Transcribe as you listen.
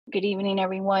Good evening,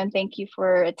 everyone. Thank you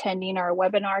for attending our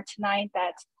webinar tonight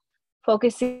that's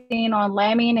focusing on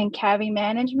lambing and calving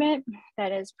management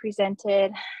that is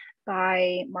presented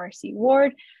by Marcy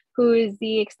Ward, who is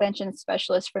the Extension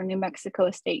Specialist from New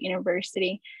Mexico State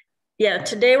University. Yeah,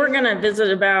 today we're going to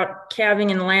visit about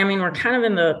calving and lambing. We're kind of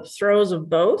in the throes of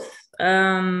both.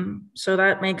 So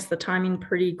that makes the timing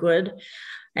pretty good.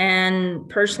 And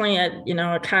personally,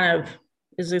 it kind of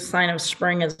is a sign of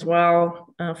spring as well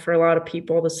for a lot of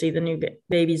people to see the new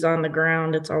babies on the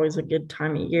ground. It's always a good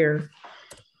time of year.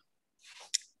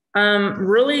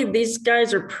 Really, these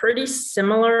guys are pretty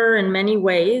similar in many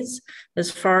ways as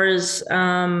far as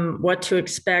what to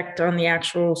expect on the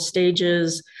actual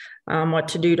stages, what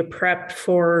to do to prep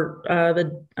for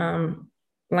the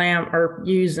lamb or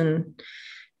ewes and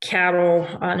cattle.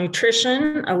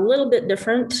 Nutrition, a little bit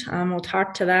different. We'll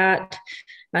talk to that.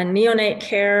 Neonate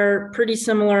care, pretty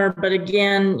similar, but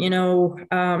again,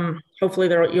 hopefully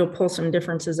you'll pull some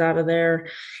differences out of there.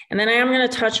 And then I am going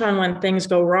to touch on when things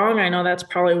go wrong. I know that's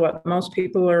probably what most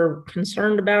people are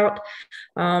concerned about.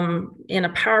 In a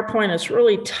PowerPoint, it's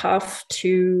really tough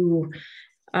to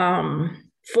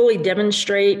fully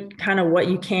demonstrate kind of what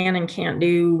you can and can't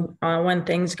do when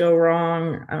things go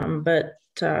wrong. But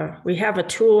we have a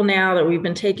tool now that we've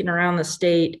been taking around the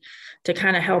state to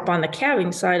kind of help on the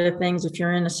calving side of things. If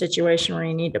you're in a situation where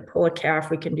you need to pull a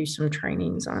calf, we can do some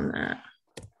trainings on that.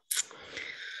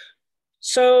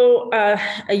 So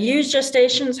a ewe's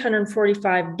gestation is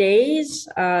 145 days.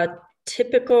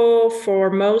 Typical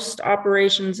for most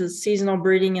operations is seasonal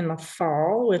breeding in the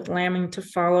fall, with lambing to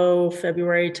follow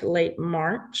February to late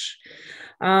March.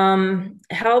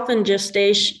 Health and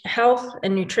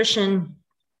nutrition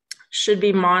should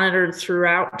be monitored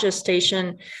throughout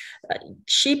gestation.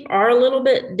 Sheep are a little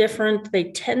bit different. They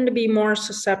tend to be more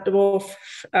susceptible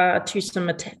to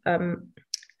some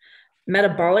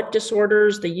metabolic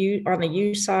disorders. On the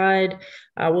ewe side,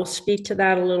 we'll speak to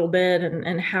that a little bit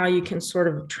and how you can sort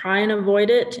of try and avoid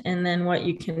it, and then what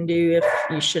you can do if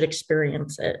you should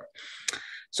experience it.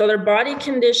 So their body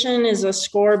condition is a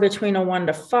score between a 1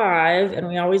 to 5, and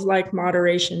we always like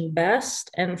moderation best.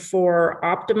 And for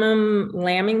optimum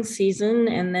lambing season,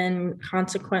 and then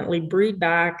consequently breed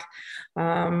back,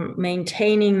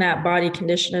 maintaining that body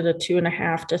condition at a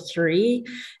 2.5 to 3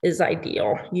 is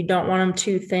ideal. You don't want them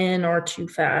too thin or too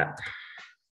fat.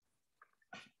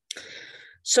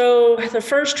 So the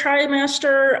first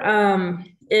trimester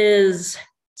is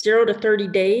 0 to 30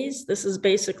 days. This is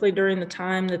basically during the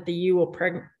time that the ewe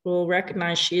will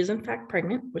recognize she is in fact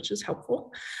pregnant, which is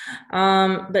helpful.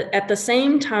 But at the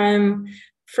same time,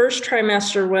 first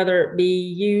trimester, whether it be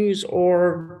ewes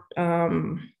or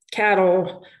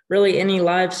cattle, really any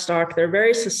livestock, they're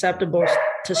very susceptible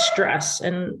to stress.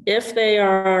 And if they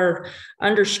are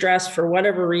under stress for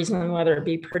whatever reason, whether it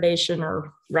be predation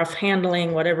or rough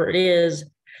handling, whatever it is,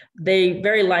 they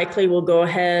very likely will go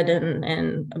ahead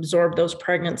and absorb those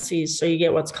pregnancies. So you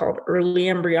get what's called early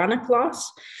embryonic loss.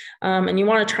 And you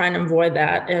want to try and avoid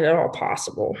that at all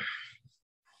possible.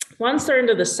 Once they're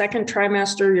into the second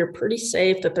trimester, you're pretty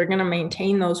safe that they're going to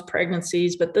maintain those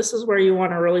pregnancies. But this is where you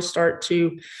want to really start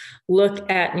to look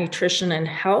at nutrition and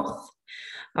health.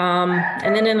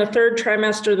 And then in the third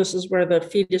trimester, this is where the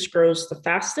fetus grows the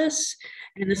fastest.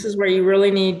 And this is where you really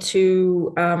need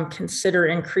to consider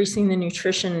increasing the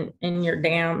nutrition in your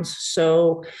dams.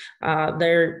 So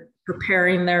they're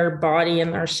preparing their body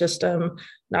and their system,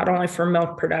 not only for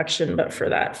milk production, but for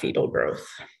that fetal growth.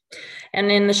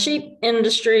 And in the sheep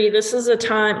industry, this is a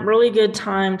really good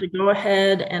time to go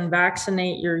ahead and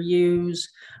vaccinate your ewes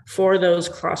for those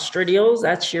clostridials.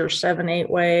 That's your 7-8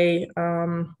 way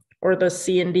or the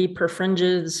C&D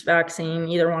perfringens vaccine.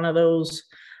 Either one of those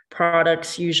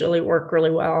products usually work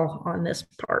really well on this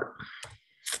part.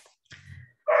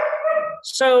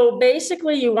 So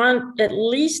basically you want at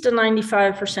least a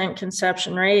 95%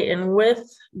 conception rate, and with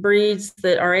breeds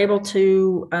that are able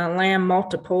to lamb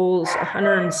multiples,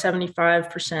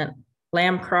 175%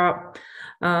 lamb crop.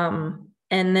 And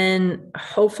then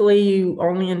hopefully you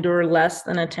only endure less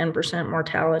than a 10%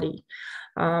 mortality.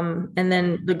 And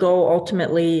then the goal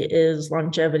ultimately is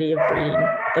longevity of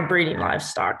the breeding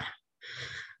livestock.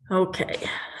 Okay,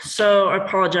 so I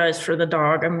apologize for the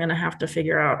dog. I'm going to have to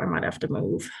figure out, I might have to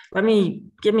move.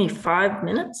 Give me 5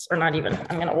 minutes, or not even.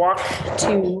 I'm going to walk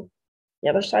to the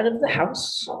other side of the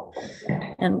house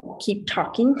and keep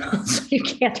talking so you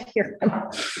can't hear them.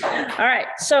 All right,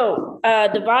 so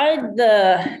divide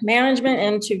the management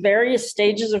into various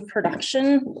stages of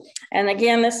production. And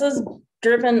again, this is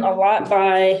driven a lot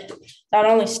by not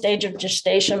only stage of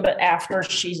gestation, but after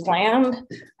she's lambed,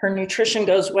 her nutrition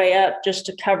goes way up just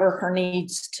to cover her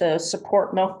needs to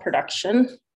support milk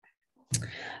production.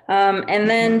 And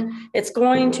then it's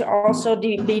going to also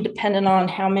be dependent on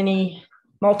how many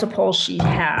multiples she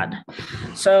had.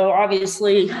 So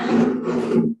obviously,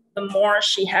 the more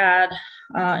she had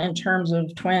in terms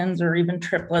of twins or even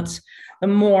triplets, the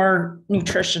more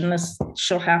nutrition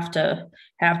she'll have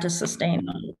to sustain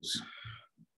those.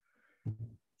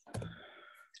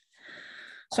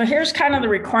 So here's kind of the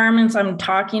requirements I'm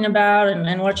talking about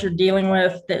and what you're dealing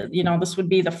with. This would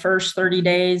be the first 30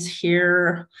 days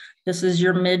here. This is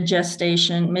your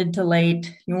mid-gestation, mid to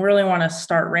late. You really want to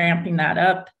start ramping that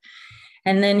up.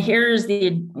 And then here's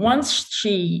once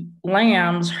she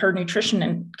lambs, her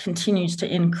nutrition continues to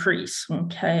increase.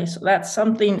 Okay, so that's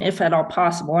something, if at all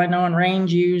possible. I know in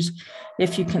range ewes,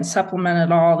 if you can supplement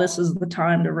at all, this is the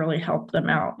time to really help them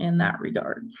out in that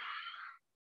regard.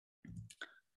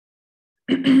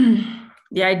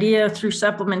 The idea through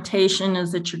supplementation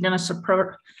is that you're going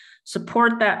to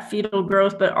support that fetal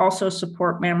growth, but also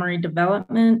support mammary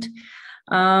development.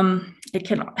 It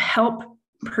can help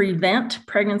prevent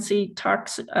pregnancy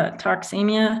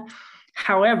toxemia.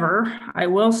 However, I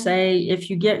will say if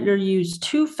you get your ewes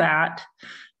too fat,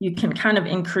 you can kind of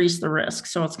increase the risk.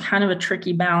 So it's kind of a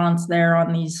tricky balance there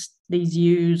on these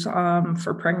ewes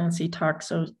for pregnancy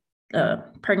toxemia.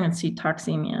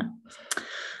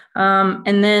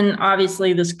 And then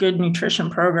obviously this good nutrition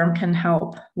program can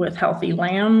help with healthy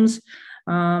lambs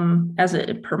as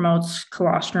it promotes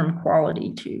colostrum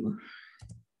quality too.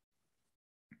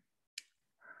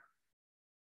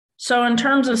 So in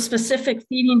terms of specific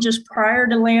feeding just prior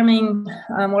to lambing,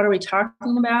 what are we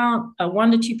talking about?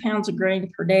 1 to 2 pounds of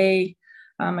grain per day.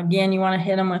 Again, you want to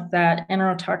hit them with that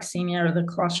enterotoxemia or the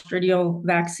Clostridial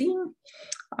vaccine.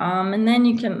 And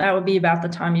then that would be about the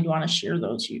time you'd want to shear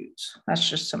those ewes. That's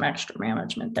just some extra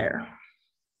management there.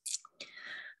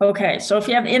 Okay, so if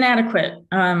you have inadequate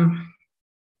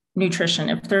nutrition,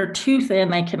 if they're too thin,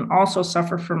 they can also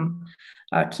suffer from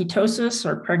ketosis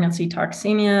or pregnancy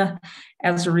toxemia.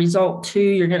 As a result, too,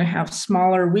 you're going to have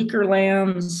smaller, weaker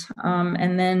lambs.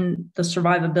 And then the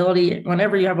survivability,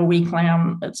 whenever you have a weak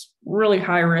lamb, it's really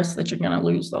high risk that you're going to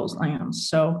lose those lambs.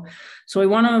 So we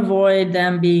want to avoid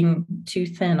them being too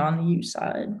thin on the ewe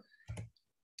side.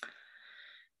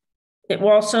 It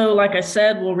will also, like I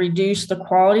said, will reduce the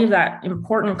quality of that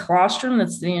important colostrum.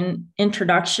 That's the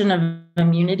introduction of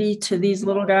immunity to these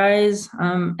little guys.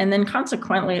 And then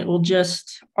consequently, it will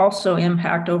just also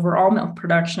impact overall milk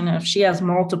production. If she has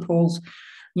multiples,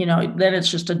 then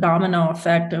it's just a domino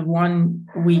effect of one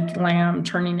weak lamb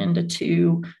turning into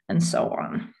two and so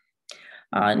on.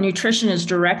 Nutrition is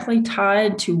directly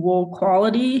tied to wool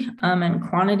quality and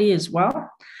quantity as well.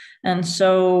 And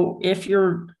so if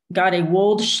you're got a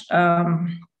wool,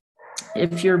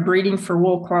 if you're breeding for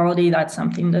wool quality, that's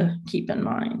something to keep in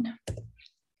mind.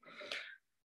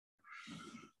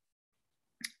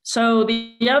 So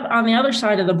on the other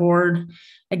side of the board,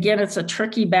 again, it's a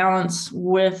tricky balance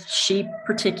with sheep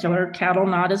particular, cattle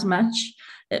not as much,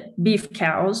 beef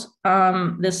cows.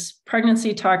 This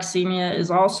pregnancy toxemia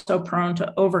is also prone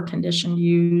to over-conditioned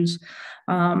ewes,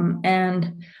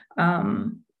 and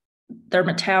their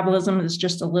metabolism is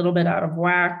just a little bit out of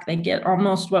whack. They get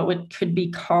almost what could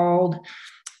be called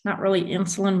not really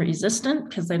insulin resistant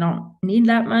because they don't need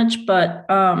that much, but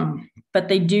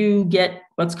they do get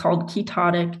what's called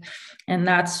ketotic, and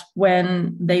that's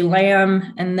when they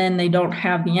lamb and then they don't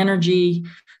have the energy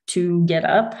to get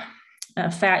up.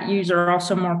 Fat ewes are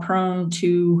also more prone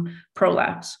to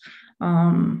prolapse.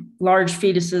 Large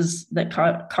fetuses that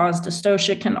cause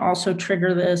dystocia can also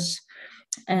trigger this.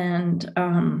 And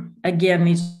again,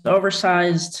 these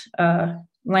oversized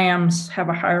lambs have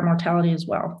a higher mortality as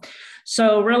well.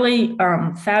 So really,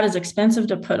 fat is expensive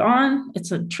to put on.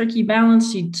 It's a tricky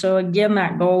balance. So again,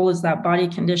 that goal is that body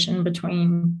condition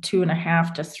between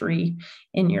 2.5 to 3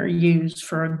 in your ewes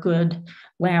for a good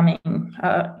lambing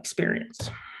experience.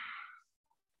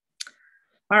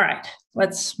 All right,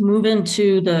 let's move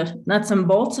into the nuts and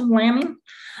bolts of lambing.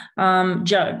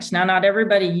 Jugs. Now, not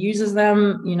everybody uses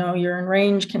them. You're in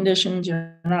range conditions.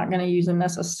 You're not going to use them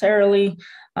necessarily.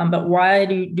 But why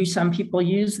do some people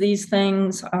use these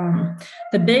things?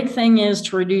 The big thing is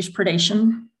to reduce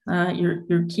predation.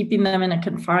 You're keeping them in a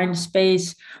confined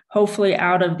space, hopefully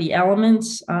out of the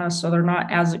elements, so they're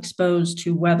not as exposed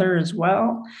to weather as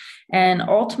well. And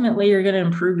ultimately, you're going to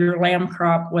improve your lamb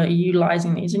crop while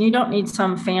utilizing these. And you don't need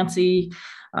some fancy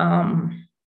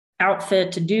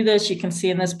outfit to do this. You can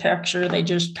see in this picture, they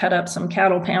just cut up some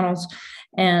cattle panels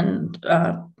and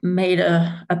made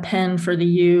a pen for the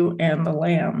ewe and the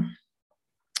lamb.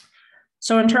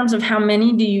 So in terms of how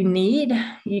many do you need,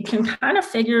 you can kind of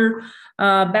figure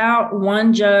About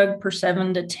 1 jug per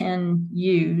 7 to 10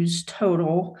 ewes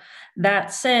total.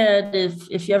 That said,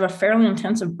 if you have a fairly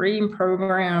intensive breeding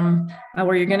program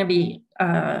where you're going to be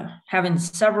having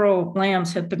several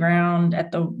lambs hit the ground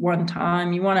at the one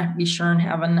time, you want to be sure and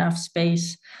have enough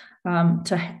space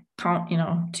to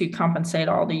compensate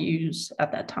all the ewes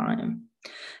at that time.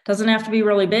 Doesn't have to be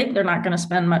really big. They're not going to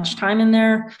spend much time in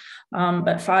there,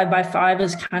 but 5 by 5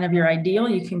 is kind of your ideal.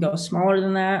 You can go smaller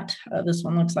than that. This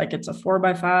one looks like it's a 4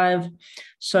 by 5.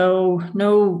 So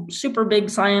no super big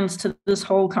science to this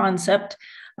whole concept,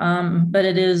 but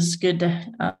it is good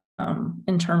to,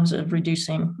 in terms of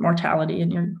reducing mortality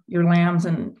in your lambs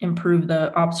and improve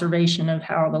the observation of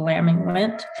how the lambing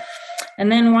went.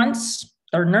 And then once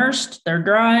they're nursed, they're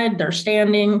dried, they're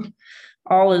standing,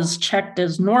 all is checked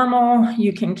as normal,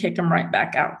 you can kick them right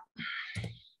back out.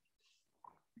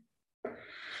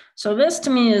 So this to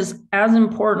me is as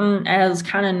important as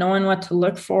kind of knowing what to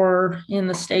look for in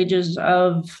the stages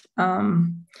of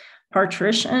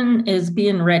parturition is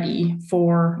being ready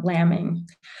for lambing.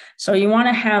 So you want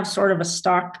to have sort of a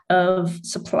stock of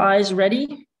supplies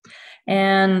ready.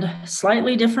 And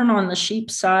slightly different on the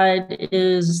sheep side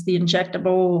is the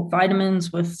injectable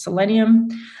vitamins with selenium.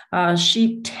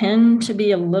 Sheep tend to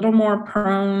be a little more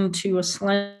prone to a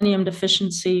selenium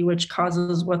deficiency, which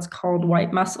causes what's called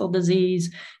white muscle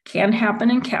disease. Can happen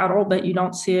in cattle, but you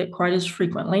don't see it quite as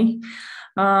frequently.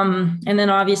 And then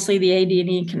obviously the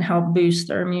AD&E can help boost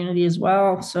their immunity as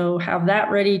well. So have that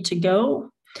ready to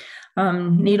go.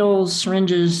 Needles,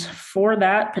 syringes for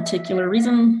that particular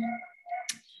reason.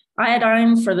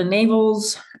 Iodine for the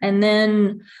navels, and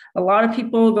then a lot of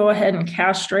people go ahead and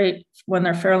castrate when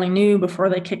they're fairly new before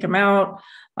they kick them out,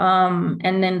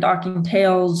 and then docking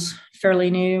tails fairly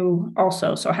new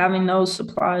also. So having those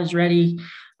supplies ready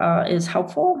is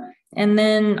helpful. And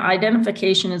then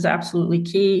identification is absolutely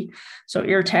key. So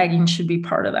ear tagging should be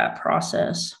part of that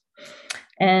process.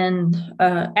 And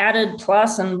added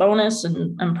plus and bonus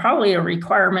and probably a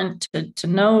requirement to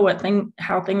know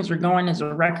how things are going is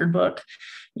a record book.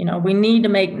 You know, we need to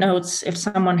make notes if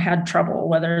someone had trouble,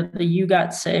 whether the ewe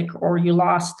got sick or you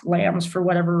lost lambs for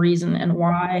whatever reason and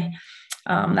why.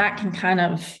 That can kind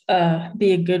of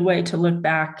be a good way to look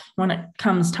back when it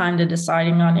comes time to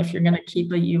deciding on if you're going to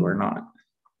keep a ewe or not.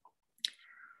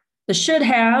 The should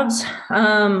haves,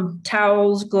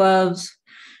 towels, gloves,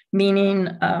 meaning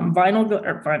vinyl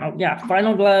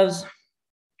gloves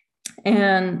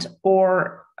and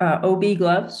or OB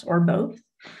gloves or both.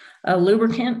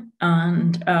 Lubricant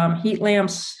and heat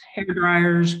lamps, hair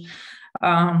dryers,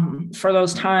 for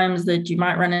those times that you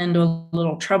might run into a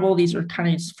little trouble. These are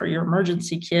kind of for your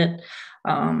emergency kit.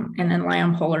 And then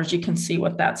lamb pullers, you can see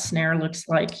what that snare looks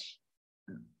like,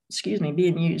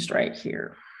 being used right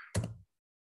here.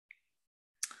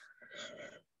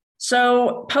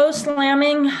 So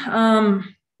post-lambing,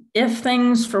 if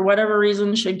things for whatever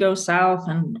reason should go south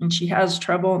and she has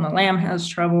trouble and the lamb has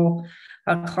trouble,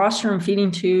 a colostrum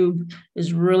feeding tube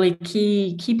is really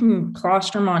key. Keeping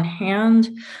colostrum on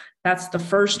hand, that's the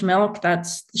first milk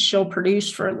she'll produce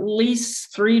for at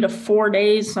least 3 to 4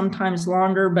 days, sometimes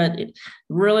longer, but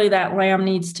really that lamb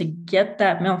needs to get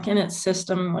that milk in its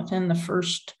system within the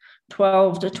first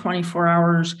 12 to 24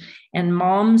 hours. And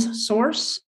mom's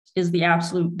source is the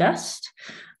absolute best,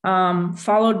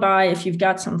 followed by if you've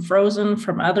got some frozen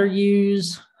from other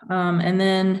ewes. And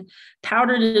then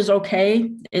powdered is okay.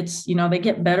 It's, they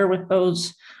get better with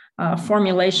those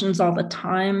formulations all the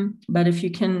time. But if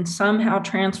you can somehow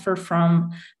transfer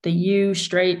from the ewe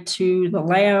straight to the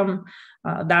lamb,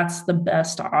 that's the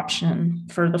best option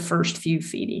for the first few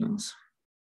feedings.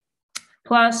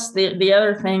 Plus, the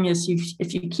other thing is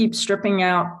if you keep stripping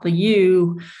out the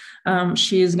ewe,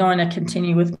 she is going to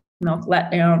continue with milk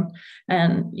letdown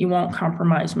and you won't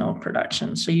compromise milk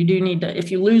production. So you do need to, if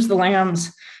you lose the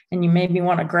lambs and you maybe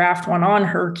want to graft one on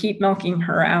her, keep milking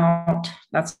her out.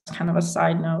 That's kind of a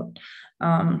side note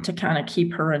to kind of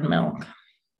keep her in milk.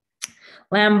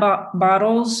 Lamb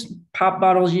bottles, pop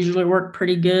bottles usually work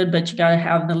pretty good, but you got to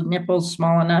have the nipples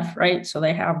small enough, right? So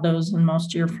they have those in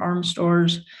most of your farm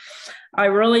stores. I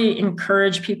really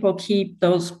encourage people keep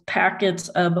those packets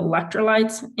of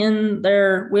electrolytes in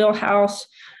their wheelhouse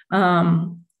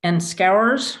and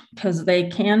scours, because they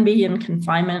can be in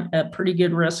confinement at pretty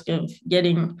good risk of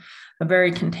getting a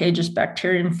very contagious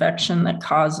bacteria infection that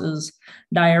causes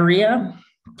diarrhea,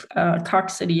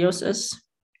 coccidiosis.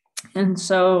 And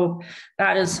so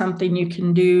that is something you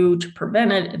can do to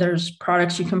prevent it. There's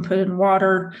products you can put in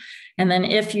water. And then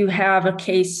if you have a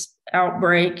case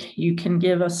outbreak, you can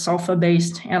give a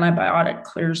sulfa-based antibiotic,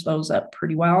 clears those up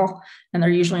pretty well. And they're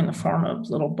usually in the form of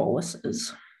little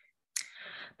boluses.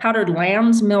 Powdered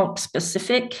lamb's milk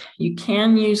specific. You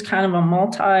can use kind of a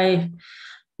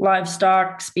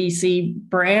multi-livestock species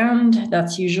brand.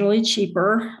 That's usually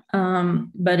cheaper.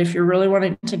 But if you're really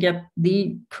wanting to get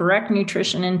the correct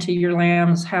nutrition into your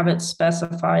lambs, have it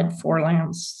specified for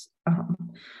lambs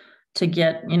to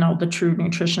get, the true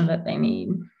nutrition that they need.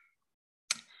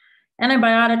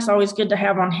 Antibiotics, always good to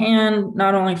have on hand,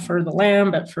 not only for the lamb,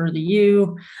 but for the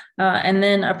ewe. And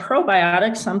then a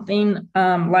probiotic, something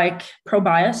like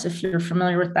Probios, if you're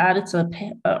familiar with that, it's a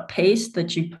paste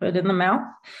that you put in the mouth.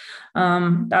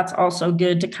 That's also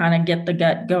good to kind of get the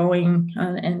gut going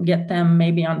and get them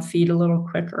maybe on feed a little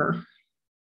quicker.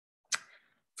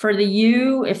 For the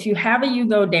ewe, if you have a ewe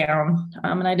go down,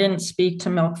 and I didn't speak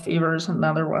to milk fever is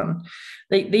another one.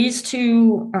 These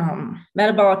two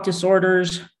metabolic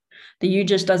disorders, the ewe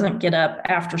just doesn't get up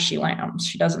after she lambs.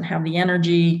 She doesn't have the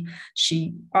energy.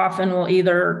 She often will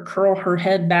either curl her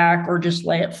head back or just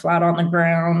lay it flat on the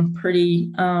ground,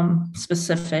 pretty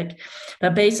specific.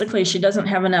 But basically, she doesn't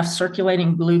have enough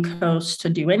circulating glucose to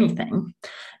do anything.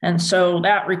 And so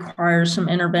that requires some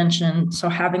intervention. So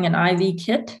having an IV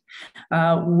kit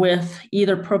with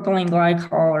either propylene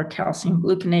glycol or calcium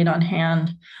gluconate on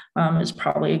hand is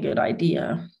probably a good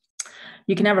idea.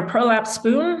 You can have a prolapse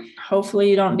spoon. Hopefully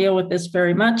you don't deal with this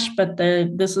very much, but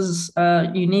this is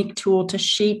a unique tool to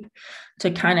sheep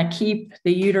to kind of keep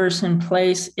the uterus in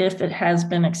place if it has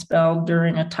been expelled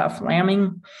during a tough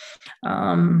lambing.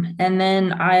 And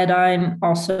then iodine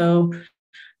also,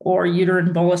 or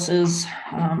uterine boluses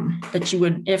that you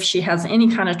would, if she has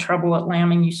any kind of trouble at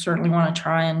lambing, you certainly want to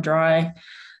try and dry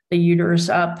the uterus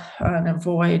up and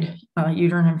avoid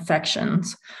uterine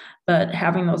infections. But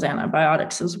having those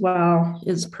antibiotics as well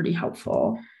is pretty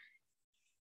helpful.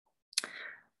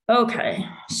 Okay,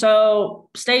 so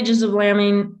stages of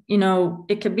lambing,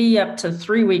 it could be up to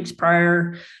 3 weeks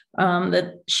prior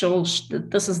this is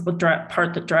the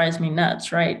part that drives me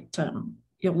nuts, right?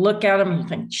 You'll look at them and you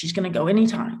think she's going to go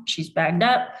anytime. She's bagged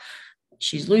up,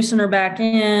 she's loosened her back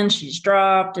in, she's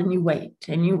dropped, and you wait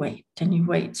and you wait and you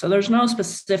wait. So there's no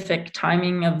specific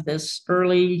timing of this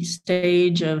early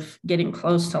stage of getting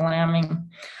close to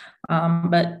lambing,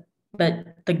 but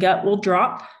the gut will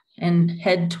drop and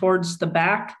head towards the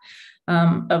back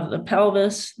of the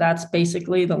pelvis. That's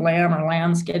basically the lamb or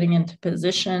lambs getting into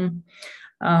position.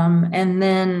 And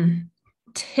then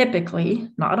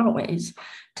typically, not always,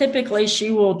 typically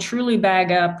she will truly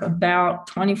bag up about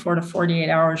 24 to 48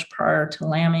 hours prior to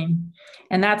lambing.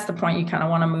 And that's the point you kind of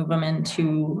want to move them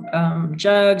into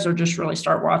jugs or just really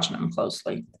start watching them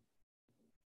closely.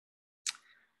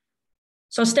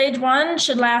 So stage 1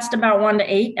 should last about 1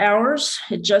 to 8 hours.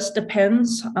 It just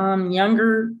depends.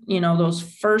 Younger, those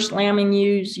first lambing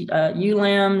ewes, ewe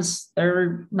lambs,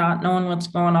 they're not knowing what's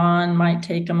going on, might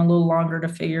take them a little longer to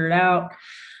figure it out.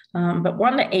 But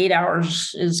 1 to 8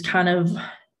 hours is kind of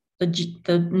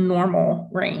the normal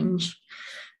range.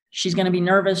 She's going to be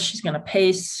nervous. She's going to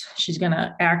pace. She's going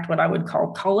to act what I would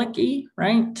call colicky,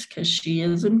 right? Because she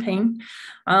is in pain.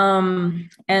 And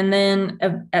then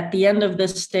at the end of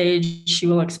this stage, she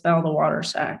will expel the water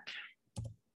sac.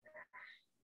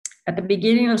 At the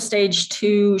beginning of stage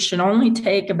 2, should only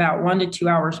take about 1 to 2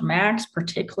 hours max,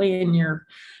 particularly in your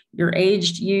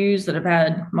aged ewes that have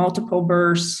had multiple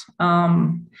births.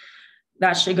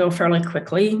 That should go fairly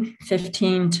quickly,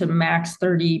 15 to max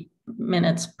 30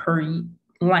 minutes per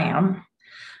lamb.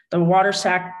 The water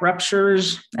sac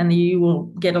ruptures and the ewe will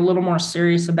get a little more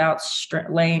serious about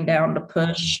laying down to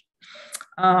push.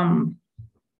 And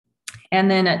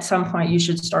then at some point you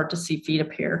should start to see feet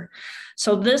appear.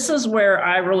 So this is where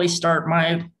I really start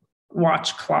my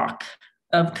watch clock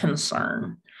of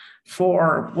concern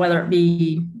for whether it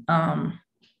be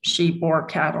sheep or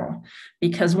cattle,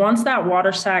 because once that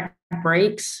water sac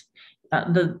breaks,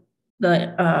 the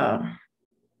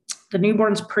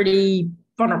newborn's pretty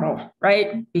vulnerable,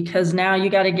 right? Because now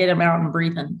you got to get them out and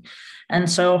breathing. And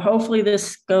so hopefully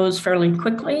this goes fairly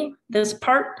quickly, this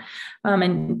part.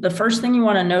 And the first thing you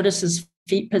want to notice is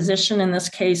feet position. In this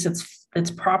case,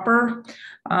 it's proper.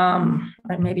 I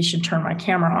maybe should turn my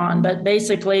camera on, but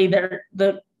basically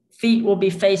the feet will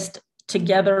be faced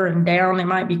together and down. They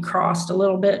might be crossed a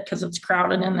little bit because it's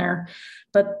crowded in there,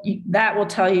 but that will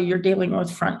tell you you're dealing with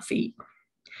front feet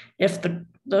if the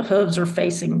hooves are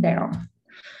facing down.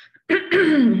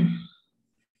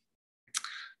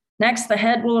 Next, the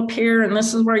head will appear, and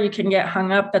this is where you can get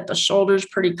hung up at the shoulders,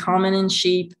 pretty common in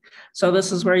sheep. So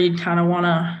this is where you kind of want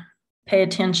to pay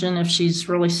attention if she's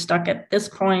really stuck at this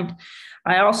point.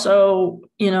 I also,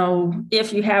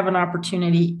 if you have an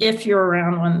opportunity, if you're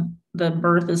around when the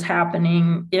birth is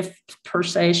happening, if per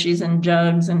se she's in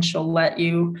jugs and she'll let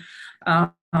you,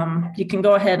 you can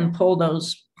go ahead and pull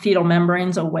those fetal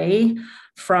membranes away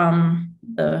from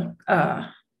the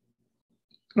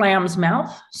lamb's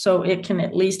mouth so it can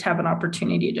at least have an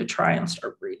opportunity to try and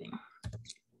start breathing.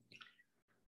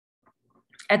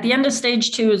 At the end of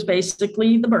stage 2 is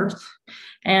basically the birth,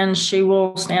 and she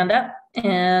will stand up,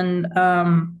 and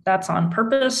that's on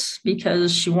purpose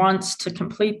because she wants to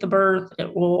complete the birth.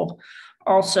 It will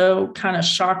also kind of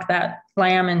shock that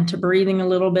lamb into breathing a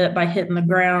little bit by hitting the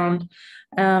ground.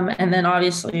 And then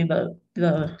obviously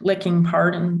the licking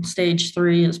part in stage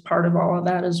 3 is part of all of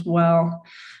that as well.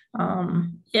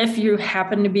 If you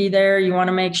happen to be there, you want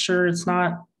to make sure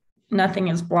nothing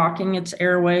is blocking its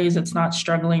airways, it's not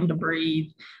struggling to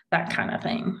breathe, that kind of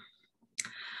thing.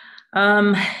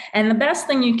 And the best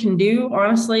thing you can do,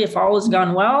 honestly, if all has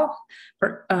gone well,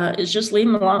 is just leave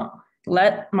them alone.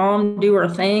 Let mom do her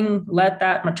thing. Let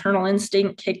that maternal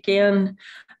instinct kick in.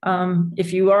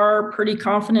 If you are pretty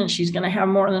confident she's going to have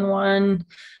more than one,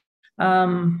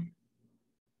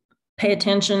 pay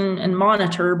attention and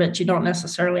monitor, but you don't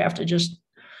necessarily have to just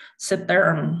sit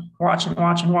there and watch,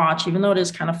 even though it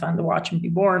is kind of fun to watch them be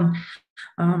born.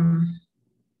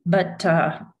 But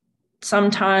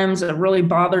sometimes a really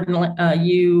bothered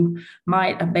ewe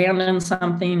might abandon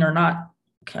something or not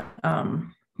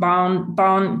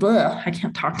bond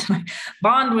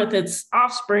with its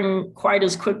offspring quite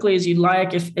as quickly as you'd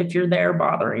like if you're there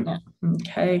bothering it.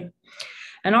 Okay.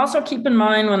 And also keep in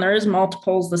mind when there is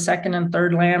multiples, the second and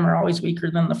third lamb are always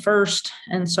weaker than the first.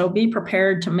 And so be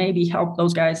prepared to maybe help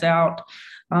those guys out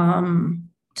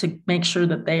to make sure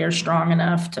that they are strong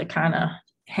enough to kind of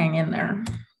hang in there.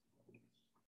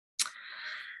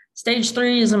 Stage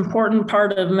 3 is an important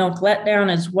part of milk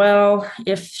letdown as well.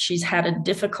 If she's had a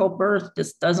difficult birth,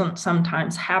 this doesn't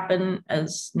sometimes happen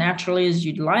as naturally as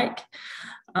you'd like.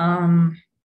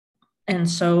 And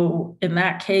so in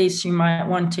that case, you might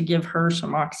want to give her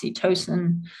some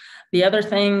oxytocin. The other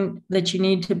thing that you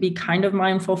need to be kind of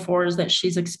mindful for is that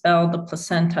she's expelled the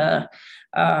placenta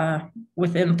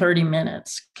within 30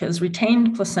 minutes, because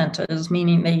retained placenta is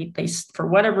meaning they for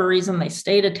whatever reason they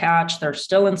stayed attached, they're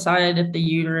still inside of the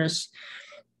uterus,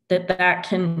 that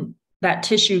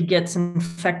tissue gets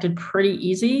infected pretty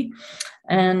easy.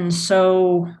 And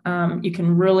so you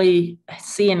can really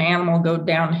see an animal go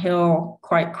downhill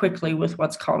quite quickly with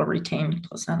what's called a retained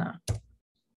placenta.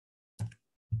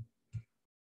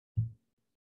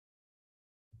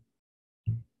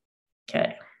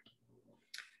 Okay.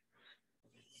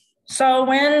 So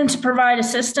when to provide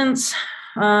assistance,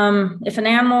 if an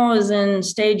animal is in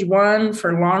stage 1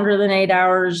 for longer than 8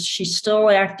 hours, she's still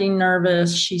acting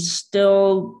nervous, she's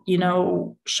still,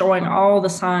 showing all the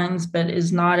signs, but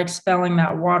is not expelling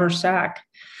that water sac.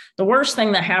 The worst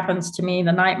thing that happens to me,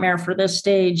 the nightmare for this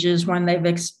stage, is when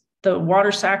the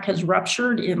water sac has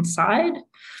ruptured inside.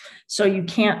 So you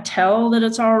can't tell that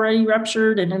it's already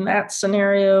ruptured. And in that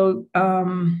scenario,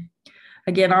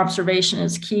 again, observation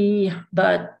is key,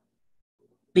 but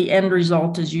the end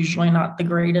result is usually not the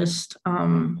greatest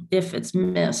if it's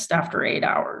missed after 8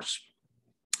 hours.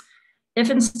 If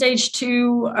in stage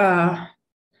 2,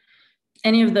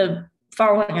 any of the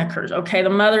following occurs, okay, the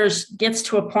mother gets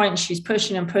to a point and she's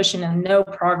pushing and no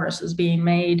progress is being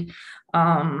made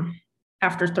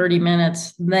after 30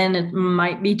 minutes, then it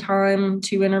might be time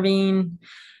to intervene.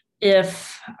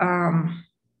 If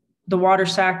the water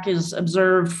sac is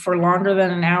observed for longer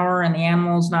than an hour and the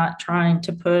animal is not trying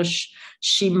to push,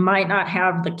 she might not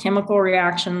have the chemical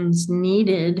reactions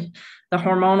needed, the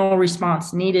hormonal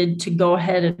response needed to go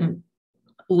ahead and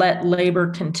let labor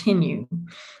continue.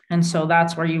 And so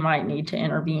that's where you might need to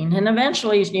intervene. And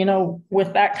eventually,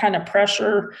 with that kind of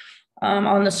pressure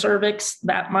on the cervix,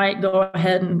 that might go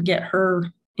ahead and get her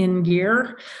in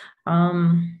gear.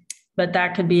 But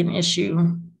that could be an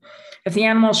issue. If the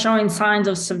animal is showing signs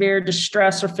of severe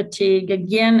distress or fatigue,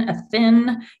 again, a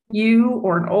thin ewe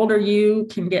or an older ewe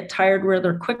can get tired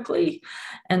rather quickly.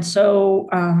 And so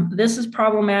this is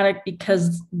problematic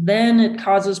because then it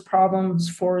causes problems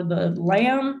for the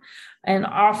lamb. And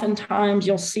oftentimes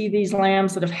you'll see these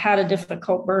lambs that have had a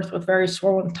difficult birth with very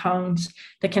swollen tongues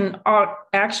that can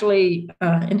actually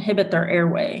inhibit their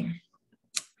airway.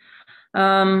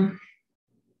 It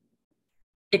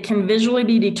can visually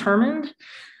be determined.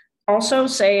 Also,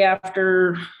 say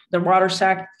after the water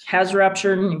sac has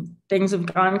ruptured and things have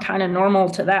gone kind of normal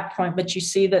to that point, but you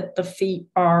see that the feet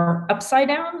are upside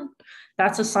down,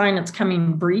 that's a sign it's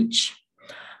coming breech.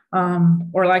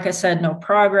 Or like I said, no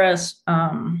progress,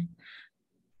 and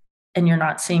you're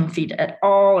not seeing feet at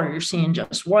all, or you're seeing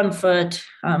just 1 foot.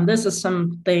 This is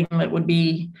something that would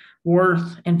be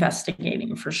worth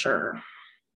investigating for sure.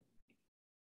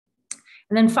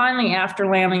 And then finally, after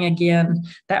lambing again,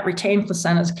 that retained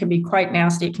placenta can be quite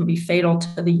nasty. It can be fatal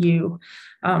to the ewe.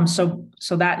 So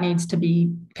that needs to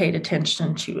be paid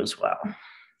attention to as well.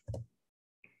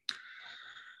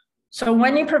 So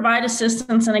when you provide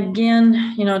assistance, and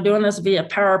again, doing this via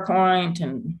PowerPoint,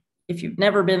 and if you've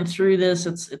never been through this,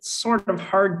 it's sort of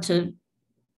hard to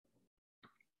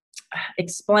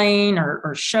explain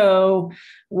or show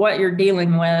what you're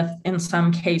dealing with in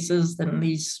some cases than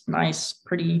these nice,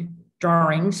 pretty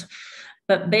drawings.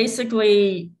 But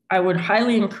basically, I would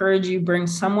highly encourage you bring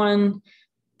someone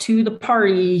to the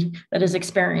party that is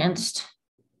experienced,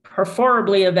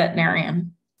 preferably a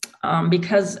veterinarian,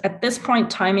 because at this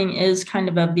point, timing is kind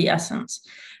of the essence.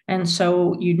 And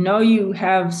so you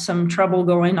have some trouble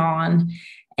going on,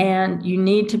 and you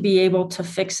need to be able to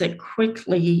fix it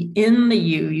quickly in the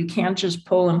ewe. You can't just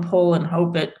pull and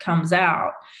hope it comes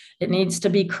out. It needs to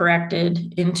be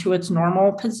corrected into its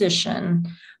normal position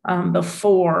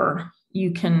before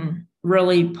you can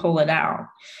really pull it out.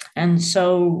 And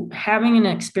so having an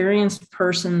experienced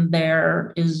person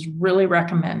there is really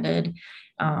recommended.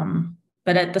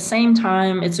 But at the same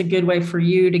time, it's a good way for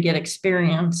you to get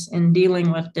experience in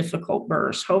dealing with difficult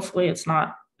births. Hopefully it's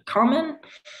not common,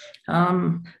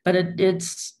 but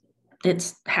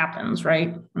it happens,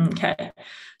 right? Okay.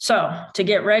 So to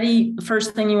get ready, the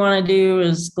first thing you want to do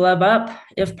is glove up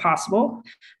if possible.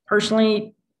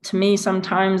 Personally, to me,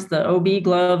 sometimes the OB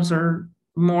gloves are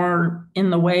more in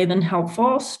the way than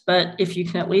helpful, but if you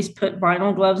can at least put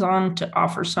vinyl gloves on to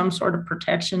offer some sort of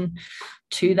protection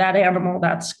to that animal,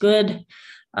 that's good.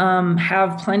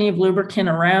 Have plenty of lubricant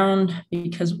around,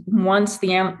 because once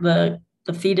the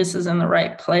fetus is in the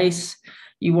right place,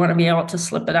 you want to be able to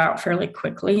slip it out fairly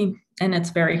quickly, and it's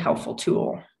a very helpful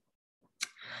tool.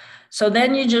 So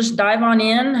then you just dive on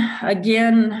in.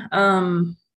 Again,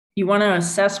 you want to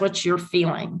assess what you're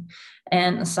feeling.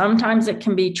 And sometimes it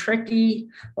can be tricky,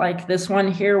 like this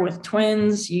one here with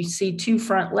twins. You see two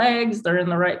front legs, they're in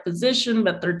the right position,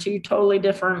 but they're two totally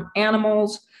different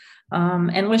animals.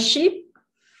 And with sheep,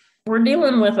 we're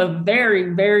dealing with a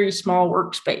very, very small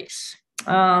workspace.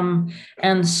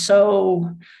 And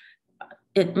so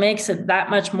it makes it that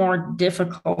much more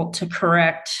difficult to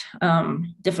correct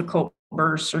difficult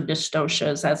births or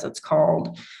dystocias, as it's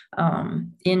called,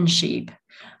 in sheep.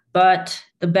 But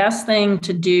the best thing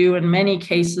to do in many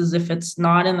cases, if it's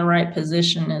not in the right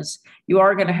position, is you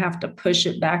are going to have to push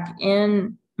it back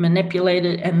in, manipulate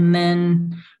it, and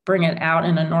then bring it out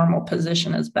in a normal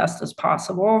position as best as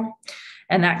possible.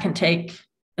 And that can take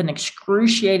an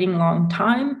excruciating long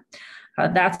time.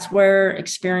 That's where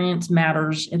experience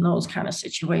matters in those kind of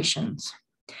situations.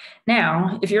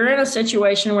 Now, if you're in a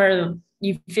situation where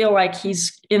you feel like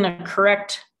he's in a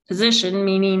correct position,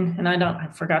 meaning, and I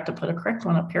forgot to put a correct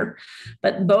one up here,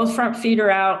 but both front feet are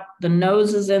out, the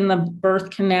nose is in the birth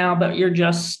canal, but you're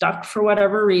just stuck for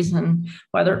whatever reason,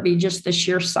 whether it be just the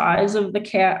sheer size of the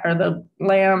cat or the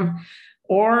lamb,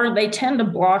 or they tend to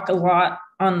block a lot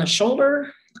on the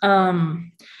shoulder.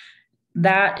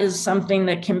 That is something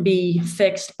that can be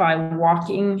fixed by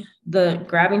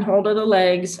grabbing hold of the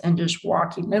legs and just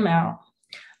walking them out.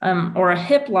 Or a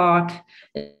hip lock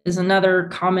is another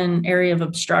common area of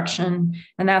obstruction.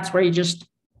 And that's where you just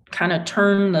kind of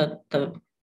turn the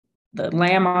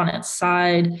lamb on its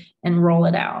side and roll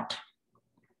it out.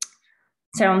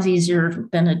 Sounds easier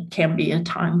than it can be at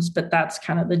times, but that's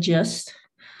kind of the gist.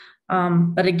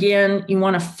 But again, you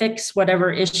want to fix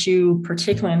whatever issue,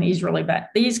 particularly in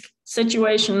these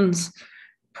situations,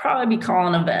 probably be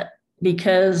calling a vet,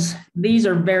 because these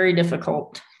are very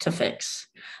difficult to fix.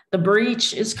 The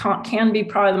breech can be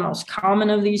probably the most common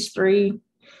of these three.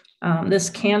 This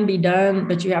can be done,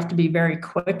 but you have to be very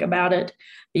quick about it,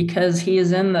 because he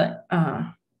is in the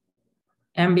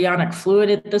amniotic fluid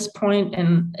at this point,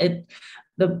 and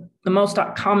the most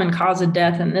common cause of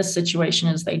death in this situation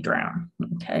is they drown.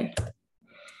 Okay.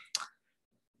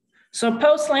 So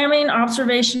post-lambing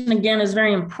observation, again, is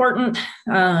very important.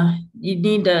 You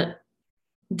need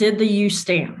did the ewe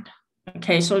stand?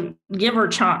 Okay, so give her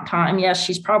chomp time. Yes,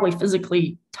 she's probably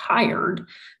physically tired,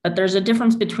 but there's a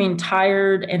difference between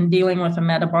tired and dealing with a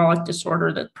metabolic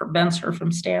disorder that prevents her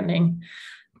from standing.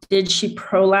 Did she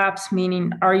prolapse,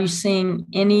 meaning are you seeing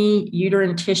any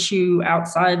uterine tissue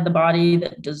outside the body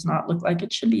that does not look like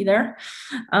it should be there?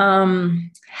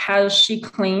 Has she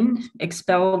cleaned,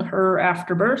 expelled her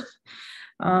afterbirth?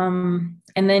 And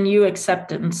then ewe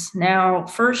acceptance. Now,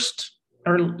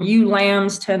 ewe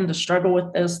lambs tend to struggle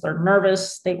with this. They're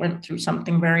nervous. They went through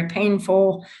something very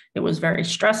painful. It was very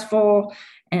stressful.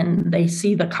 And they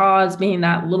see the cause being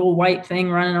that little white thing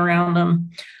running around them.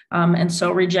 And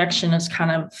so rejection is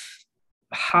can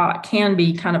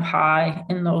be kind of high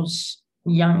in those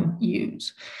young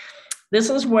ewes. This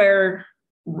is where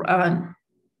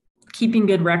keeping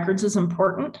good records is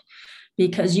important,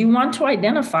 because you want to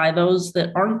identify those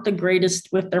that aren't the greatest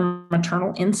with their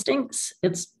maternal instincts.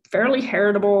 It's fairly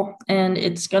heritable, and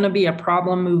it's going to be a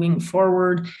problem moving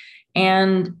forward.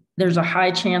 And there's a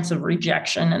high chance of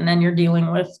rejection. And then you're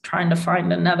dealing with trying to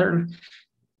find another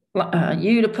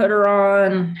ewe to put her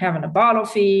on, having a bottle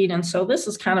feed. And so this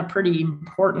is kind of pretty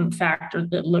important factor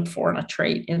to look for in a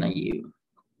trait in a ewe.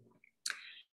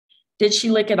 Did she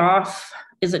lick it off?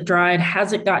 Is it dried?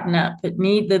 Has it gotten up?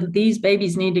 These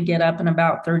babies need to get up in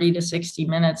about 30 to 60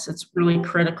 minutes. It's really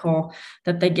critical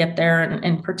that they get there,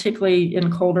 and particularly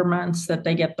in colder months, that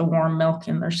they get the warm milk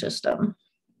in their system.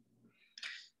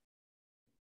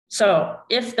 So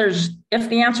if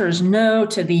the answer is no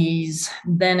to these,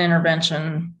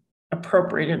 then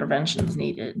appropriate intervention is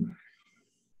needed.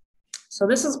 So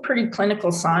this is a pretty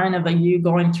clinical sign of a ewe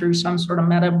going through some sort of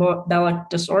metabolic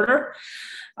disorder.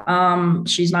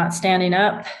 She's not standing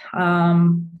up.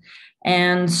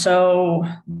 And so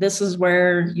this is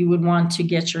where you would want to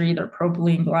get your either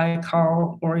propylene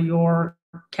glycol or your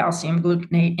calcium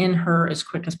gluconate in her as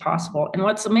quick as possible. And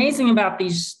what's amazing about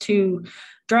these two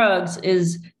drugs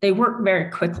is they work very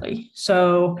quickly.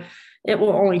 So it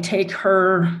will only take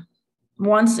her,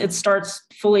 once it starts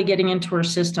fully getting into her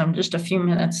system, just a few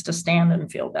minutes to stand and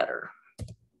feel better.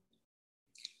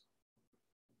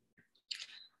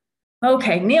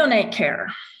 Okay, neonate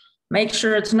care. Make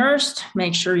sure it's nursed,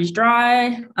 make sure he's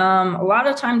dry. A lot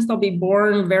of times they'll be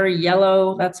born very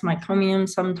yellow. That's meicomium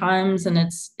sometimes, and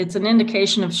it's an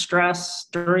indication of stress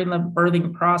during the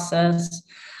birthing process.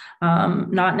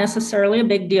 Not necessarily a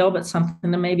big deal, but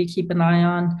something to maybe keep an eye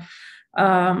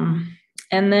on.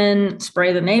 And then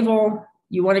spray the navel.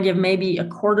 You want to give maybe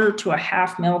 1/4 to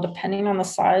 1/2 ml, depending on the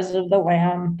size of the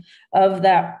lamb, of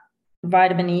that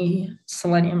vitamin E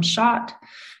selenium shot.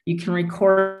 You can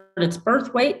record its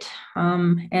birth weight,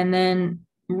 and then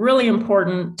really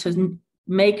important to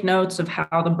make notes of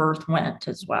how the birth went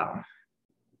as well.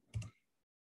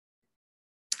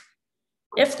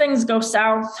 If things go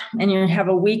south and you have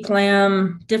a weak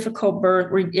lamb, difficult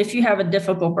birth, if you have a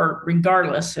difficult birth,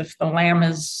 regardless if the lamb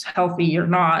is healthy or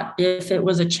not, if it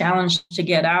was a challenge to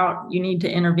get out, you need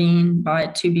to intervene by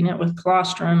tubing it with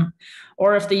colostrum,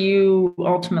 or if the ewe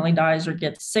ultimately dies or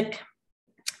gets sick,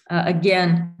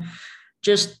 again,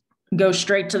 just go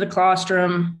straight to the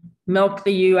colostrum, milk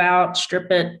the ewe out,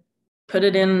 strip it, put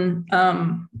it in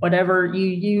whatever you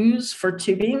use for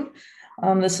tubing.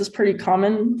 This is pretty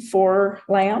common for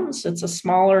lambs. It's a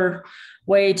smaller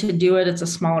way to do it. It's a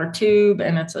smaller tube,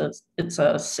 and it's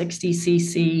a 60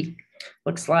 cc,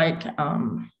 looks like,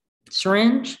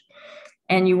 syringe.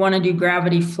 And you want to do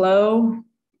gravity flow.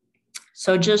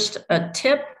 So just a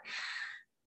tip.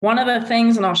 One of the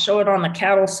things, and I'll show it on the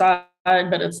cattle side,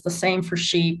 but it's the same for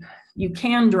sheep, you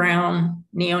can drown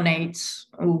neonates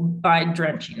by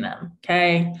drenching them,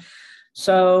 okay?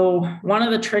 So one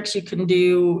of the tricks you can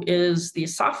do is the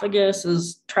esophagus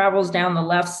travels down the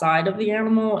left side of the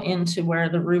animal into where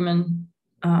the rumen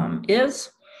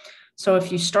is. So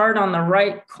if you start on the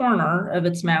right corner of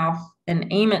its mouth and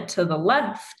aim it to the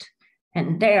left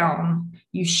and down,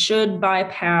 you should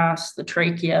bypass the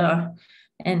trachea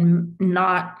and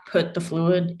not put the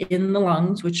fluid in the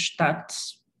lungs, which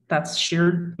that's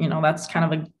sheer, that's kind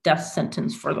of a death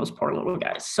sentence for those poor little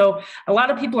guys. So a lot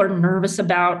of people are nervous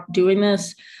about doing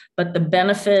this, but the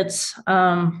benefits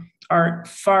are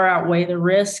far outweigh the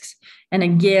risks. And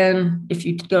again, if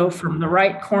you go from the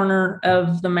right corner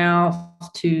of the mouth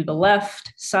to the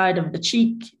left side of the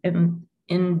cheek and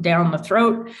in down the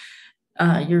throat,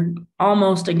 you're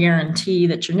almost a guarantee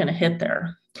that you're going to hit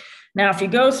there. Now, if you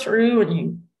go through and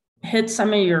you hit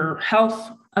some of your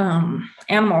health,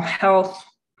 animal health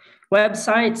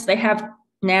websites, they have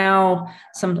now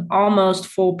some almost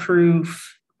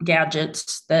foolproof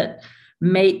gadgets that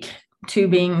make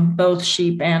tubing both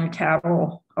sheep and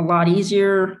cattle a lot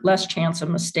easier, less chance of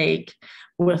mistake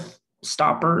with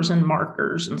stoppers and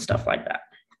markers and stuff like that.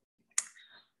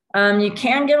 You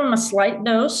can give them a slight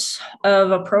dose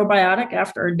of a probiotic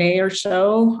after a day or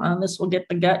so. This will get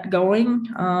the gut going.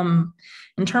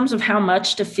 In terms of how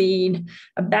much to feed,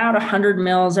 about 100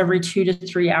 mils every 2 to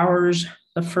 3 hours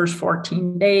the first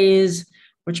 14 days,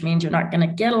 which means you're not going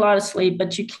to get a lot of sleep,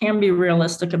 but you can be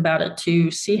realistic about it too.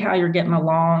 See how you're getting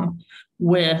along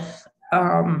with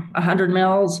 100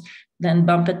 mils, then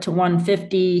bump it to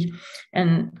 150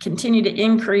 and continue to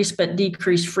increase but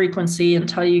decrease frequency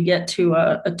until you get to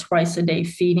a twice a day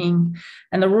feeding.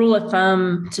 And the rule of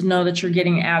thumb to know that you're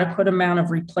getting adequate amount of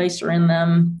replacer in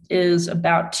them is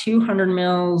about 200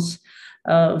 mils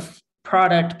of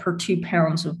product per 2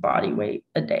 pounds of body weight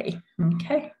a day.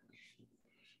 Okay.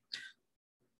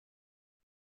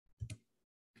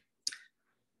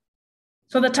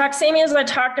 So the toxemias I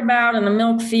talked about and the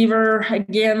milk fever,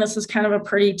 again, this is kind of a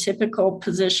pretty typical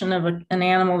position of an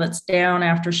animal that's down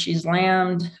after she's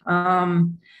lambed.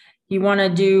 You want to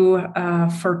do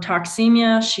for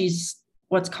toxemia, she's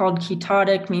what's called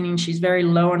ketotic, meaning she's very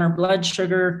low in her blood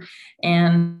sugar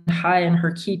and high in her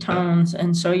ketones.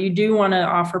 And so you do want to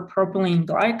offer propylene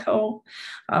glycol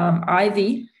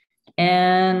IV.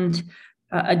 And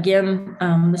again,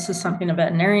 this is something a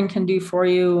veterinarian can do for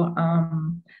you.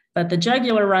 But the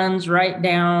jugular runs right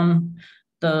down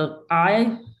the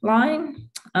eye line.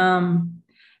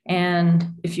 And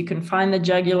if you can find the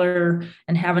jugular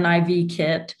and have an IV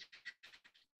kit,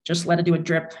 just let it do a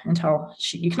drip until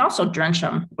you can also drench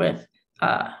them with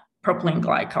propylene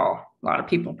glycol. A lot of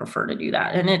people prefer to do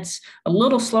that. And it's a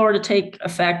little slower to take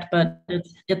effect, but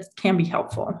it can be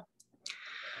helpful.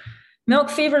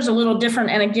 Milk fever is a little different.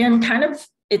 And again, kind of,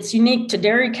 it's unique to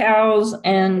dairy cows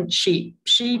and sheep.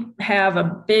 Sheep have a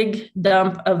big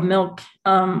dump of milk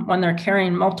when they're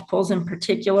carrying multiples in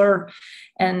particular,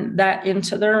 and that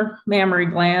into their mammary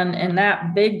gland. And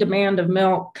that big demand of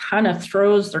milk kind of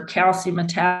throws their calcium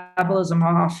metabolism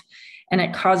off, and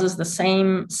it causes the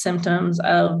same symptoms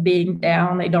of being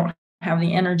down. They don't have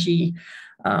the energy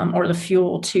or the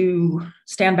fuel to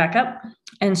stand back up.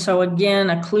 And so again,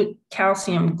 a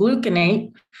calcium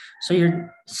gluconate, so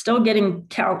you're still getting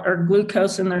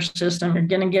glucose in their system. You're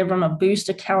going to give them a boost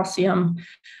of calcium.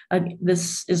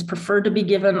 This is preferred to be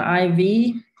given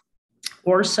IV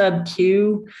or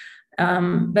sub-Q.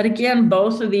 But again,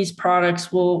 both of these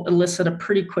products will elicit a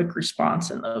pretty quick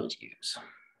response in those ewes.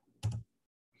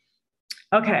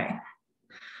 Okay,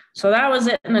 so that was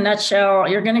it in a nutshell.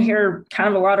 You're going to hear kind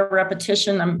of a lot of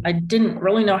repetition. I didn't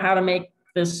really know how to make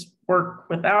this work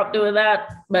without doing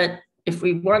that, but if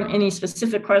we want any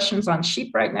specific questions on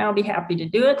sheep right now, I'll be happy to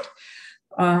do it,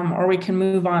 or we can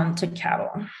move on to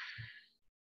cattle.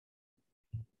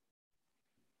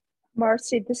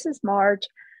 Marcy, this is Marge.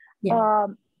 Yeah.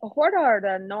 What are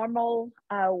the normal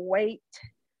weight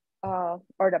or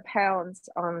the pounds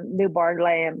on newborn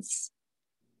lambs?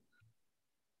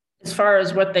 As far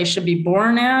as what they should be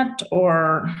born at,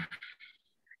 or?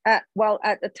 Well,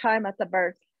 at the time of the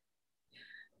birth.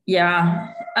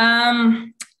 Yeah.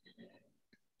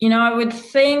 You know, I would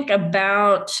think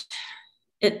about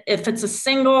it. If it's a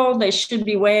single, they should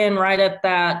be weighing right at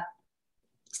that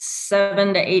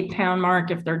 7 to 8 pound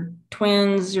mark. If they're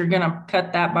twins, you're going to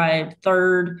cut that by a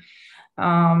third.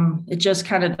 It just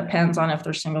kind of depends on if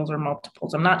they're singles or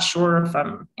multiples. I'm not sure if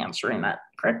I'm answering that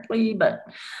correctly, but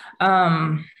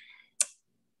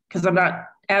because I'm not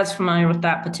as familiar with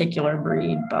that particular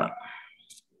breed, but.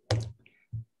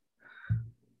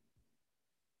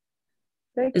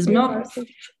 Is milk?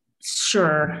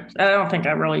 Sure. I don't think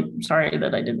sorry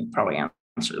that I didn't probably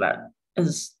answer that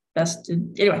as best.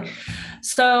 Anyway,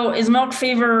 so is milk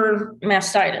fever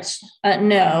mastitis?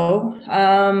 No.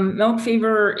 Milk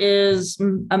fever is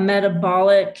a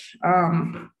metabolic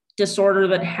disorder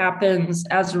that happens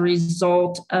as a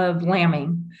result of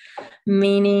lambing,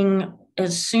 meaning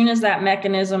as soon as that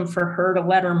mechanism for her to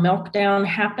let her milk down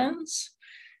happens,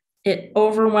 it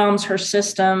overwhelms her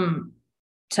system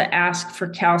to ask for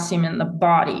calcium in the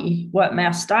body. What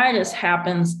mastitis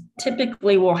happens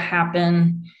typically will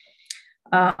happen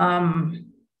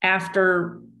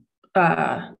after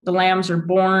the lambs are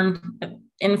born.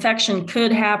 Infection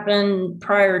could happen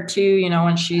prior to,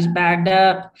 when she's bagged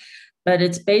up, but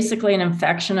it's basically an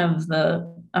infection of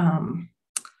the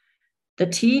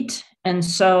teat. And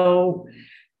so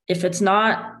if it's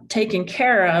not taken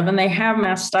care of, and they have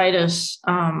mastitis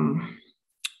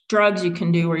drugs you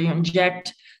can do where you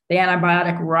inject the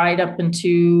antibiotic right up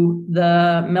into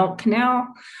the milk canal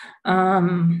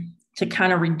to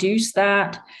kind of reduce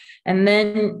that. And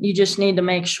then you just need to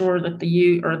make sure that the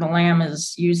ewe or the lamb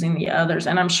is using the others.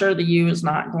 And I'm sure the ewe is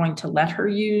not going to let her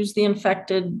use the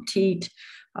infected teat.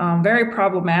 Very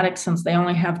problematic since they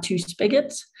only have 2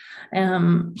 spigots.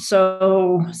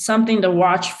 So something to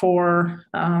watch for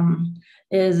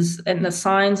and the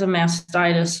signs of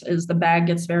mastitis is the bag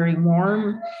gets very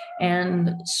warm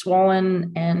and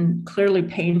swollen and clearly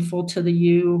painful to the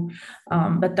ewe.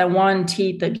 But the one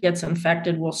teat that gets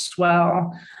infected will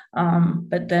swell.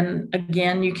 But then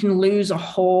again, you can lose a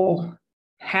whole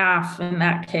half in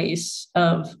that case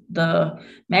of the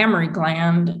mammary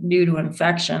gland due to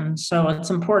infection. So it's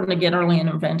important to get early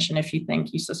intervention if you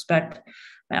think you suspect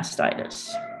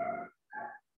mastitis.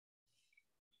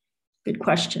 Good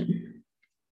question.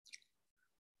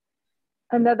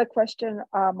 Another question,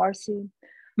 Marcy,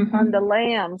 on the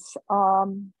lambs.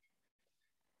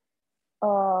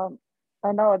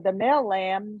 I know the male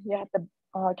lamb, you have to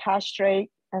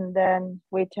castrate, and then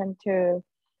we tend to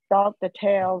dog the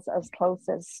tails as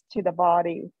closest to the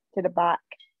body, to the back.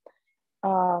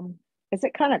 Is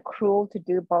it kind of cruel to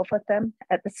do both of them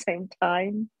at the same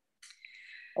time?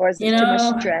 Or is it too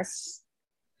much stress?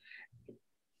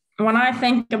 When I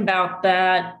think about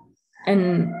that,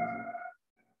 and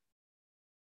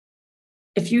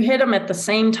if you hit them at the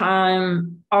same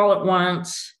time all at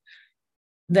once,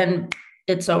 then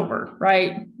it's over,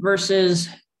 right? Versus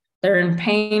they're in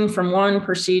pain from one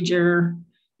procedure,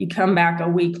 you come back a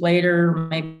week later,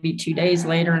 maybe 2 days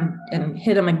later, and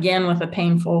hit them again with a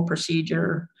painful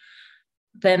procedure,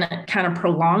 then it kind of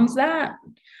prolongs that.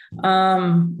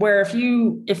 Where if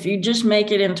you just make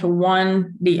it into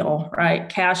one deal, right,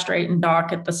 castrate and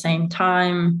dock at the same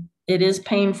time, it is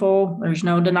painful. There's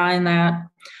no denying that.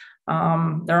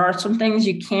 There are some things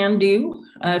you can do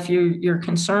if you're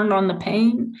concerned on the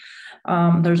pain.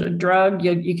 There's a drug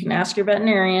you can ask your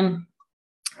veterinarian.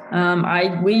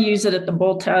 We use it at the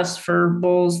bull test for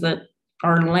bulls that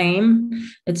are lame.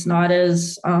 It's not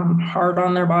as hard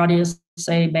on their body as,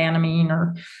 say, Banamine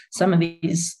or some of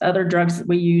these other drugs that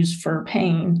we use for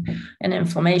pain and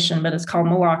inflammation, but it's called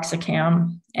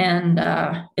meloxicam, and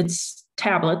it's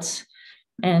tablets,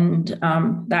 and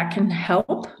that can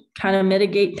help kind of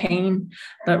mitigate pain.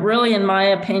 But really, in my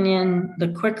opinion, the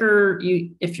quicker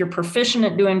if you're proficient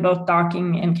at doing both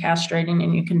docking and castrating,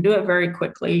 and you can do it very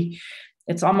quickly,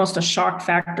 it's almost a shock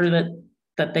factor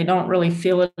that they don't really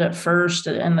feel it at first,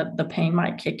 and that the pain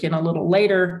might kick in a little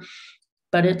later,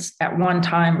 but it's at one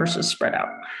time versus spread out.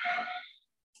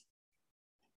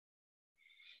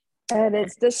 And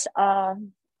is this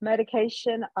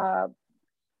medication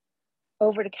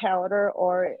over the counter,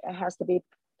 or it has to be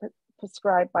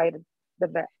prescribed by the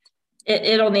vet?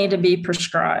 It'll need to be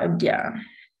prescribed, yeah.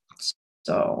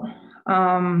 So,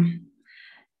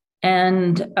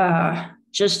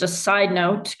 just a side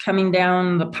note, coming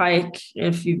down the pike,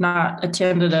 if you've not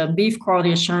attended a beef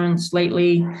quality assurance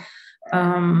lately,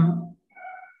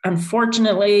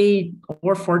 unfortunately,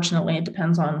 or fortunately, it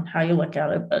depends on how you look at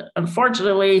it, but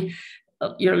unfortunately,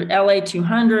 your LA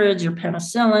 200s, your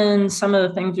penicillin, some of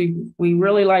the things we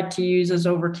really like to use as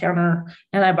over-counter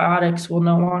antibiotics will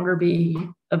no longer be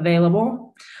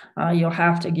available. You'll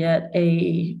have to get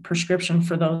a prescription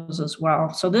for those as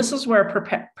well. So this is where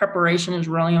preparation is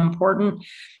really important.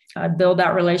 Build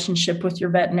that relationship with your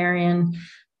veterinarian,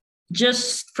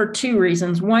 just for two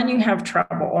reasons. One, you have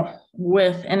trouble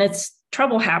with, and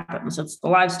trouble happens. It's the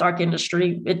livestock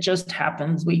industry. It just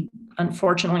happens. We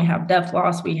unfortunately have death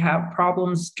loss. We have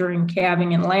problems during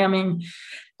calving and lambing,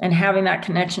 and having that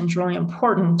connection is really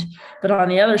important. But on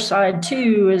the other side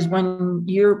too, is when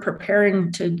you're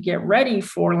preparing to get ready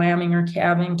for lambing or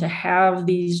calving, to have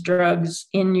these drugs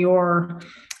in your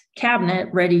cabinet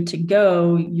ready to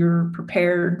go, you're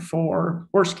prepared for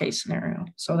worst case scenario.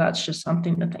 So that's just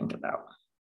something to think about.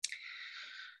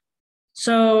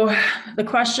 So the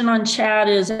question on chat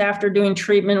is, after doing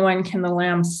treatment, when can the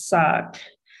lamb suck?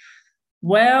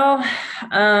 Well,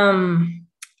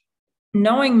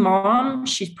 knowing mom,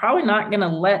 she's probably not going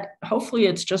to hopefully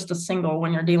it's just a single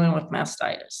when you're dealing with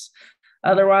mastitis.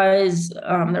 Otherwise,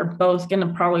 they're both going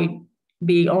to probably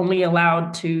be only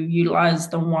allowed to utilize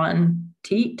the one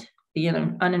teat, the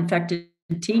uninfected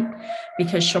teat,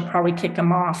 because she'll probably kick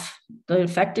them off the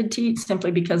affected teat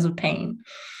simply because of pain.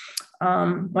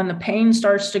 When the pain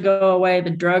starts to go away,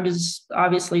 the drug has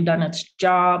obviously done its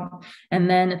job, and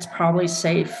then it's probably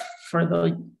safe for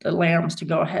the lambs to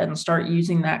go ahead and start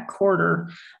using that quarter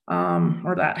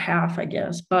or that half, I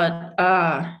guess. But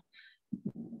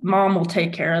mom will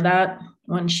take care of that.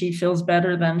 When she feels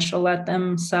better, then she'll let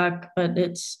them suck, but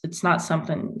it's not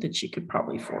something that she could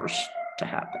probably force to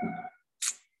happen.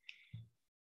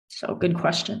 So good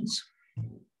questions.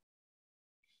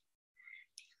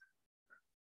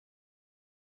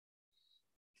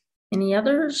 Any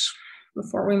others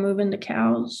before we move into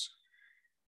cows?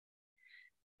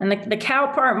 And the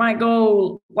cow part might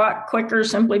go a lot quicker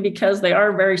simply because they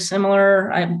are very similar.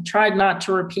 I've tried not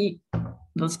to repeat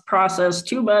this process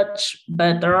too much,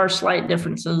 but there are slight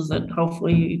differences that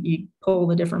hopefully you pull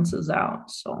the differences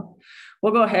out. So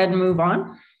we'll go ahead and move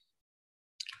on.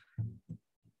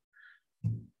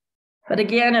 But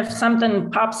again, if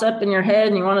something pops up in your head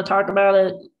and you want to talk about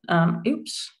it,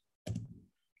 oops.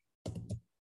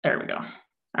 There we go.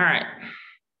 All right.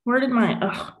 Where did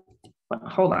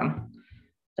hold on.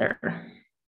 There.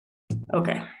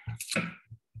 Okay.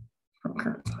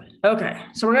 Okay.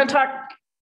 So we're going to talk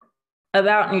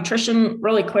about nutrition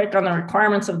really quick on the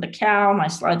requirements of the cow. My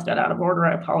slides got out of order.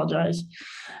 I apologize.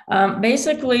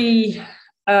 Basically,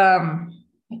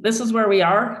 this is where we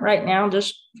are right now,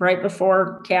 just right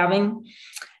before calving.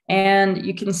 And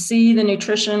you can see the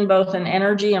nutrition, both in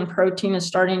energy and protein, is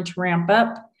starting to ramp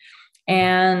up.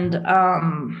 And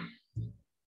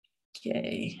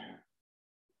okay,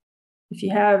 if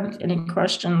you have any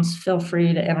questions, feel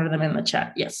free to enter them in the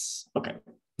chat. Yes, okay.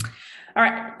 All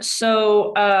right,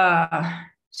 so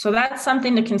so that's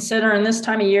something to consider. And this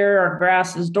time of year, our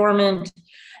grass is dormant,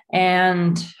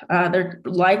 and they're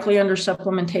likely under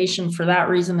supplementation for that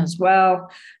reason as well.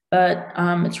 But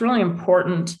it's really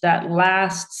important that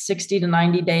last 60 to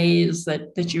 90 days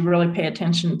that you really pay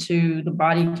attention to the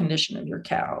body condition of your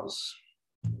cows.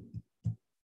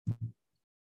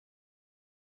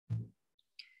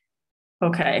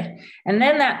 Okay, and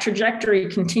then that trajectory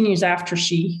continues after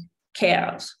she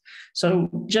calves. So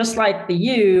just like the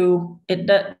ewe,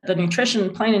 the nutrition,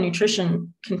 plain of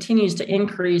nutrition continues to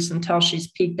increase until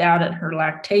she's peaked out at her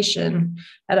lactation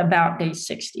at about day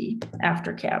 60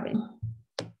 after calving.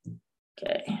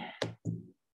 Okay.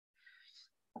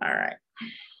 All right.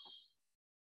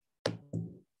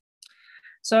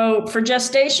 So for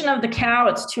gestation of the cow,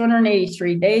 it's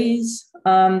 283 days.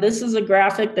 This is a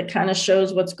graphic that kind of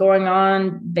shows what's going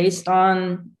on based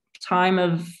on time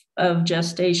of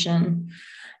gestation.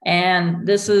 And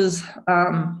this is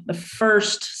the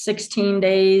first 16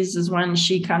 days is when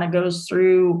she kind of goes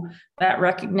through that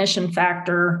recognition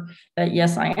factor that,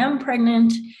 yes, I am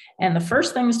pregnant. And the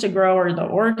first things to grow are the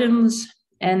organs.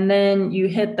 And then you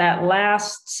hit that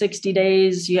last 60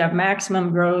 days, you have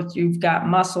maximum growth, you've got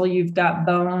muscle, you've got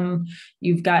bone,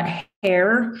 you've got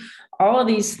hair. All of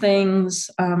these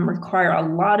things require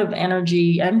a lot of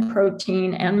energy and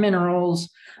protein and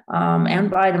minerals and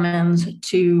vitamins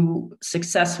to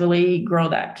successfully grow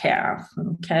that calf,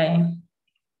 okay?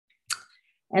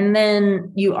 And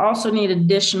then you also need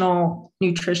additional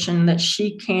nutrition that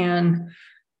she can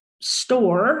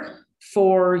store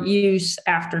for use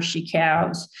after she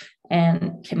calves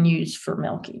and can use for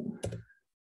milking.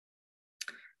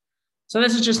 So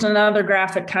this is just another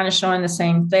graphic kind of showing the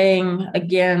same thing.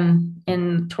 Again,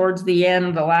 towards the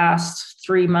end, the last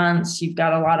 3 months, you've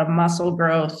got a lot of muscle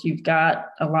growth. You've got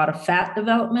a lot of fat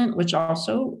development, which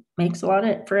also makes a lot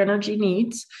for energy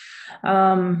needs.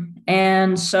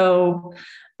 And so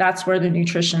that's where the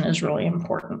nutrition is really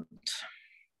important.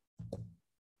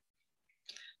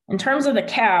 In terms of the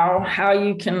cow, how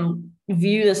you can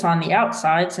view this on the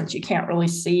outside, since you can't really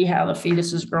see how the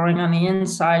fetus is growing on the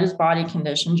inside, is body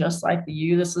condition, just like the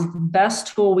ewe. This is the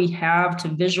best tool we have to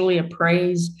visually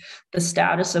appraise the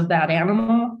status of that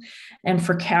animal. And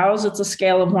for cows, it's a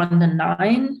scale of 1 to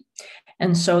 9.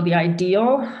 And so the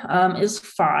ideal is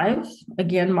 5.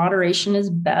 Again, moderation is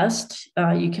best.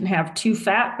 You can have too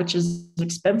fat, which is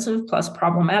expensive, plus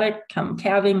problematic come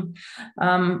calving,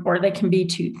 or they can be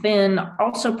too thin,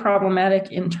 also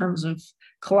problematic in terms of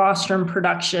colostrum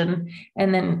production,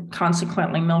 and then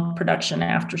consequently milk production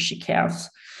after she calves.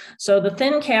 So the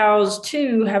thin cows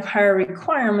too have higher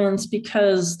requirements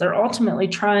because they're ultimately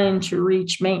trying to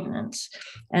reach maintenance.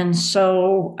 And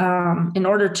so in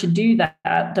order to do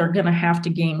that, they're going to have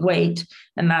to gain weight,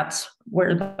 and that's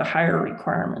where the higher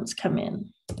requirements come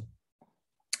in.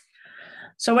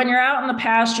 So when you're out in the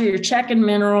pasture, you're checking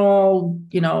mineral,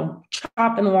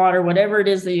 chopping water, whatever it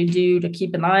is that you do to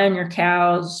keep an eye on your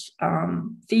cows,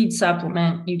 feed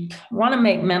supplement, you want to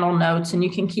make mental notes, and you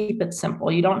can keep it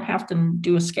simple. You don't have to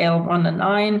do a scale of 1 to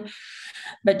 9,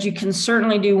 but you can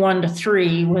certainly do 1 to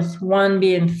 3, with 1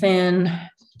 being thin,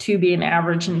 2 being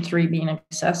average, and 3 being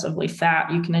excessively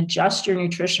fat. You can adjust your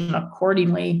nutrition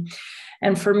accordingly.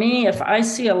 And for me, if I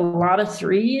see a lot of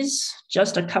 3s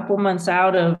just a couple months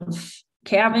out of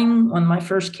calving, when my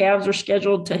first calves are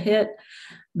scheduled to hit,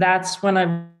 that's when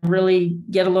I really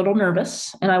get a little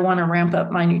nervous and I want to ramp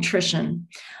up my nutrition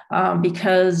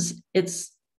because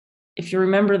if you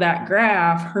remember that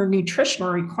graph, her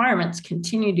nutritional requirements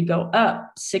continue to go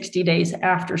up 60 days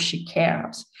after she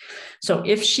calves. So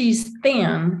if she's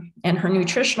thin and her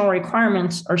nutritional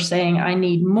requirements are saying I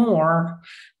need more,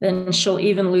 then she'll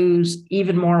even lose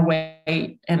even more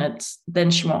weight, and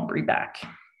then she won't breed back.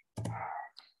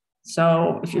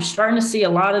 So if you're starting to see a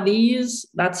lot of these,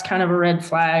 that's kind of a red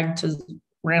flag to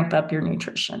ramp up your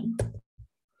nutrition.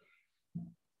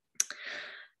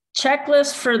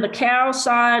 Checklist for the cow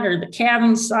side or the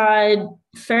calving side,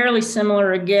 fairly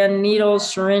similar. Again,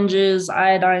 needles, syringes,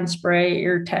 iodine spray,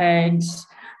 ear tags,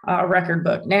 record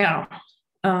book. Now,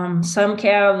 some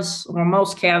calves, well,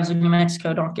 most calves in New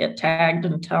Mexico don't get tagged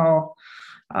until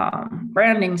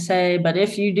branding say, but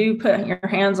if you do put your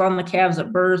hands on the calves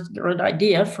at birth, good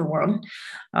idea for one,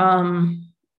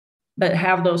 but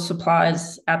have those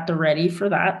supplies at the ready for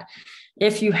that.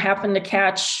 if you happen to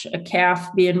catch a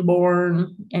calf being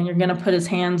born and you're going to put his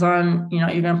hands on,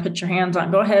 you're going to put your hands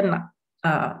on, go ahead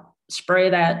and spray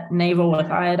that navel with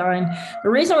iodine. The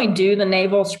reason we do the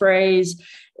navel sprays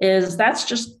is that's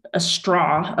just a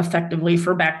straw effectively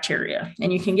for bacteria,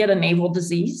 and you can get a navel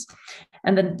disease,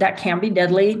 and then that can be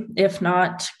deadly if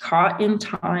not caught in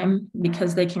time,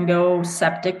 because they can go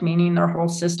septic, meaning their whole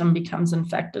system becomes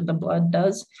infected, the blood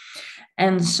does.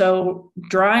 And so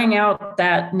drying out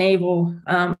that navel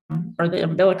or the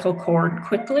umbilical cord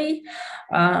quickly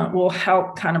will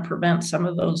help kind of prevent some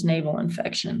of those navel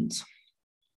infections.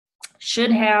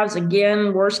 Should haves,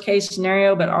 again, worst case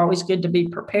scenario, but always good to be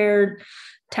prepared.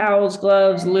 Towels,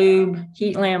 gloves, lube,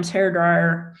 heat lamps, hair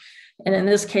dryer, and in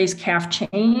this case, calf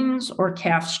chains or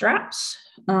calf straps.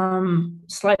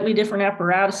 Slightly different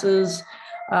apparatuses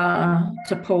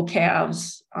to pull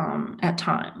calves at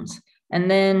times. And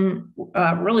then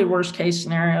really worst case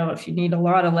scenario, if you need a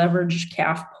lot of leverage,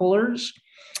 calf pullers,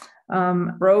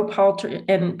 rope, halter,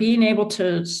 and being able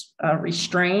to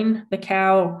restrain the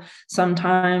cow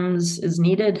sometimes is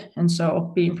needed. And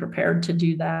so being prepared to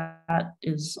do that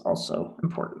is also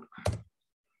important.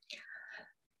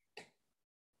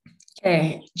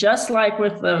 Okay, just like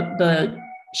with the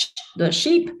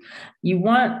sheep, you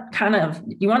want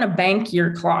to bank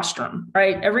your colostrum,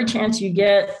 right? Every chance you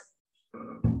get,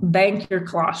 bank your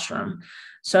colostrum.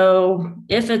 So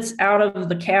if it's out of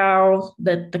the cow,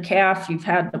 that the calf you've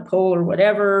had to pull or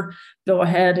whatever, go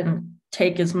ahead and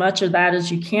take as much of that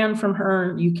as you can from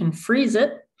her. You can freeze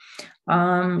it.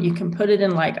 You can put it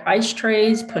in like ice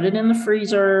trays, put it in the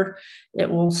freezer.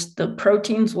 The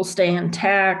proteins will stay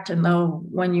intact. And though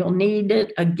when you'll need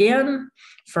it again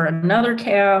for another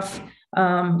calf,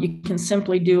 you can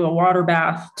simply do a water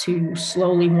bath to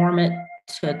slowly warm it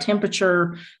to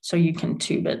temperature so you can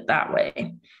tube it that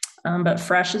way. But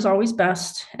fresh is always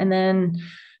best. And then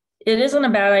it isn't a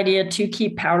bad idea to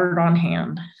keep powdered on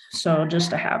hand. So just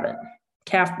to have it.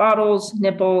 Calf bottles,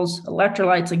 nipples,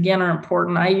 electrolytes, again, are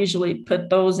important. I usually put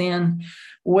those in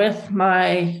with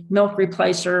my milk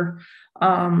replacer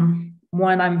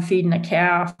when I'm feeding a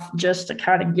calf, just to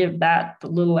kind of give that the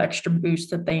little extra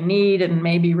boost that they need and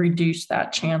maybe reduce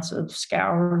that chance of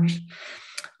scours.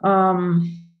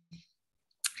 And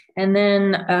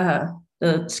then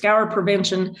the scour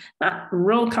prevention, not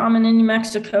real common in New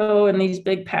Mexico and these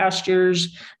big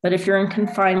pastures, but if you're in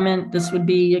confinement, this would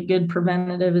be a good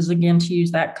preventative, is again to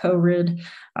use that co-rid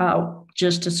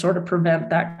just to sort of prevent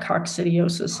that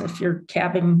coccidiosis if you're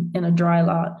calving in a dry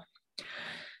lot.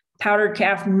 Powdered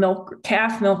calf milk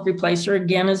replacer,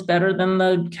 again, is better than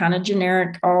the kind of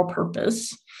generic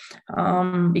all-purpose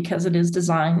because it is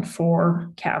designed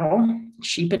for cattle.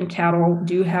 Sheep and cattle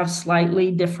do have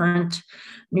slightly different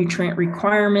nutrient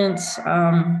requirements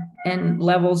and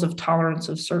levels of tolerance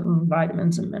of certain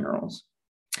vitamins and minerals.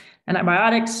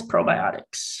 Antibiotics,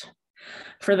 probiotics.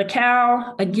 For the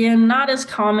cow, again, not as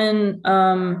common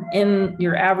in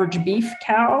your average beef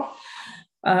cow,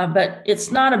 but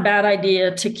it's not a bad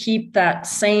idea to keep that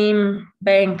same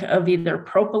bank of either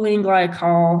propylene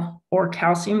glycol or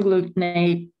calcium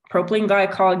glutamate. Propylene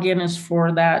glycol, again, is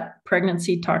for that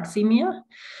pregnancy toxemia,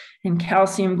 and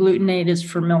calcium glutamate is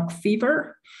for milk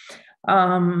fever.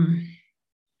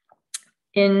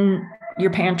 In your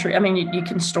pantry, I mean, you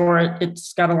can store it.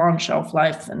 It's got a long shelf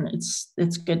life, and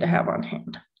it's good to have on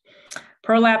hand.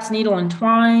 Prolapse needle and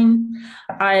twine,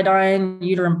 iodine,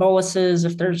 uterine boluses.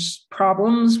 If there's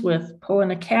problems with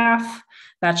pulling a calf,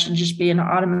 that should just be an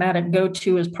automatic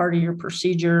go-to as part of your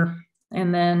procedure.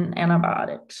 And then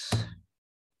antibiotics.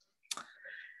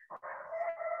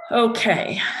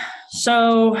 Okay,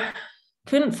 so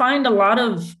couldn't find a lot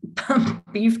of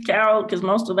beef cow because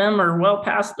most of them are well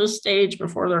past this stage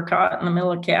before they're caught in the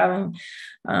middle of calving.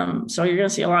 So you're going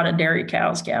to see a lot of dairy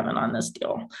cows calving on this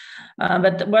deal.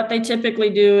 But what they typically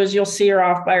do is you'll see her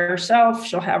off by herself.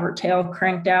 She'll have her tail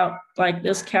cranked out like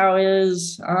this cow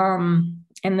is.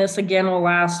 And this, again, will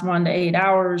last 1 to 8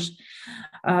 hours.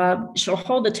 She'll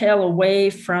hold the tail away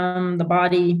from the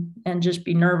body and just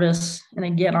be nervous and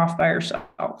again off by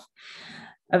herself.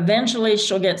 Eventually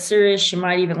she'll get serious. She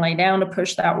might even lay down to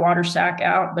push that water sac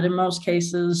out. But in most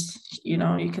cases, you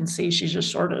can see she's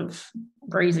just sort of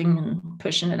grazing and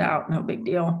pushing it out. No big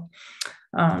deal.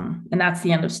 And that's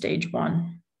the end of stage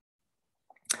 1.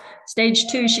 Stage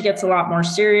 2, she gets a lot more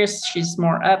serious. She's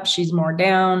more up, she's more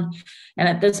down. And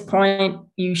at this point,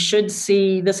 you should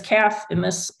see this calf in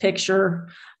this picture.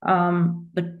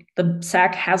 The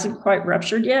sac hasn't quite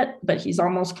ruptured yet, but he's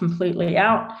almost completely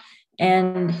out.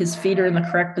 And his feet are in the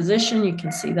correct position. You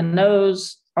can see the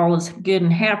nose, all is good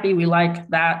and happy. We like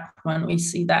that when we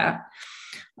see that.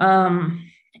 And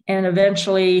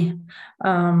eventually,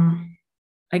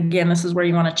 again, this is where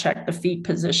you want to check the feet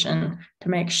position to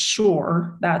make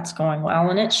sure that's going well.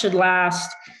 And it should last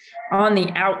on the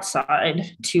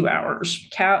outside 2 hours.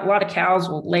 A lot of cows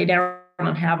will lay down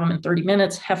and have them in 30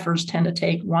 minutes. Heifers tend to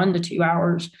take 1 to 2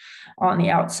 hours on the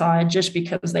outside just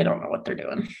because they don't know what they're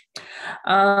doing.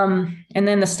 And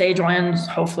then the stage will end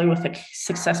hopefully with a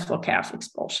successful calf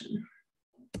expulsion.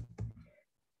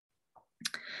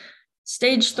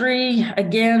 Stage 3,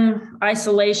 again,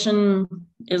 isolation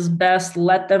is best.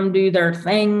 Let them do their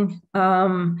thing.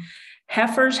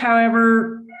 Heifers,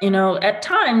 however, at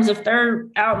times, if they're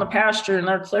out in the pasture and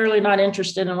they're clearly not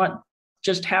interested in what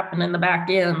just happened in the back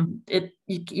end,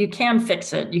 you can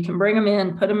fix it. You can bring them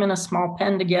in, put them in a small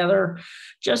pen together.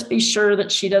 Just be sure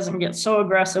that she doesn't get so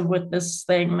aggressive with this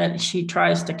thing that she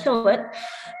tries to kill it.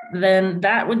 Then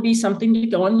that would be something to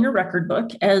go in your record book,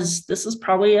 as this is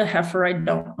probably a heifer I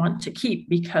don't want to keep,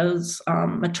 because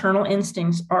maternal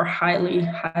instincts are highly,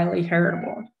 highly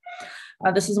heritable.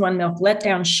 This is when milk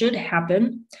letdown should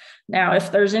happen. Now,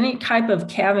 if there's any type of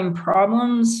calving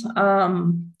problems,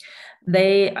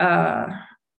 they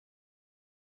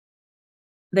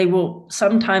will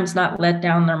sometimes not let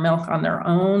down their milk on their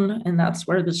own, and that's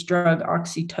where this drug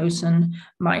oxytocin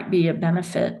might be a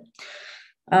benefit.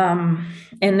 And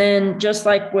then just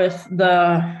like with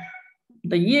the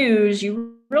ewes,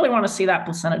 you really want to see that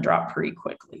placenta drop pretty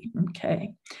quickly.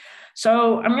 Okay.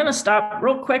 So I'm going to stop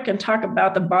real quick and talk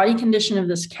about the body condition of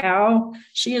this cow.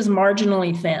 She is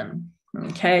marginally thin.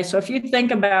 Okay. So if you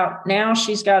think about now,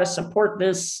 she's got to support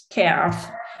this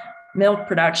calf, milk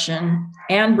production,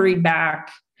 and breed back.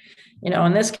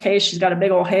 In this case, she's got a big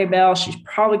old hay bale. She's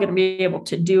probably going to be able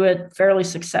to do it fairly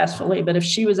successfully. But if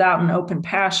she was out in open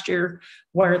pasture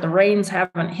where the rains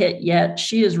haven't hit yet,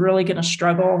 she is really going to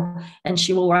struggle, and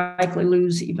she will likely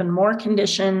lose even more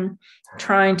condition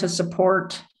trying to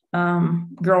support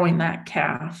growing that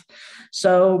calf.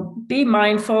 So be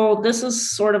mindful. This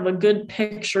is sort of a good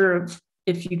picture of,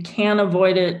 if you can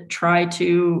avoid it, try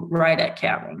to ride at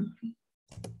calving.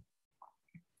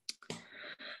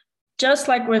 Just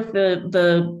like with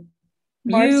the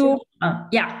Marcy?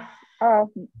 yeah.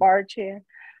 Margie,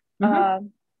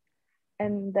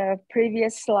 in the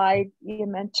previous slide, you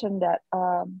mentioned that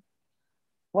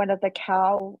one of the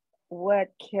cow would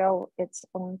kill its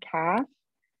own calf.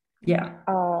 Yeah.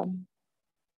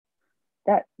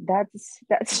 That's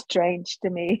strange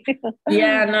to me.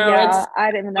 Yeah, no, yeah,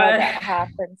 I didn't know that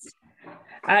happens.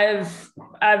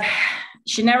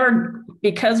 She never,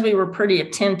 because we were pretty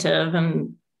attentive,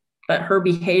 but her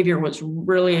behavior was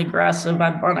really aggressive.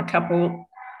 I've on a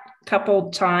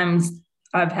couple times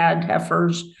I've had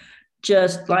heifers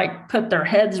just like put their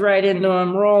heads right into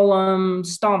them, roll them,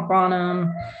 stomp on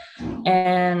them.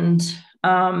 And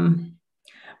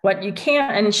what you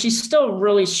can't, and she's still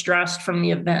really stressed from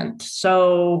the event.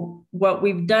 So what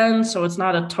we've done, so it's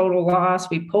not a total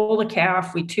loss, we pull the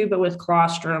calf, we tube it with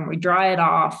colostrum, we dry it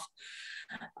off,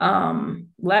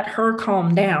 let her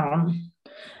calm down,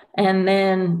 and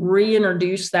then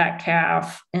reintroduce that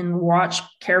calf and watch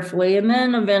carefully. And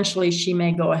then eventually she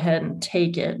may go ahead and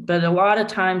take it. But a lot of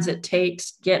times it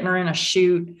takes getting her in a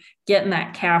chute, getting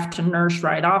that calf to nurse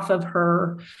right off of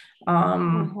her,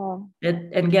 and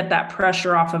get that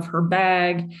pressure off of her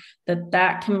bag,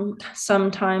 that can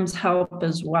sometimes help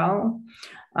as well.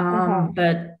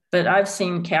 But I've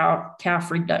seen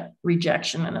calf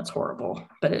rejection, and it's horrible,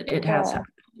 but it has happened.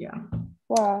 Yeah.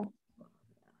 Wow.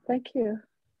 Thank you.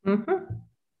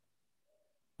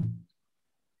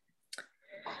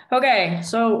 Okay,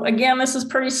 so again, this is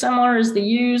pretty similar as the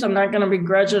ewes. I'm not going to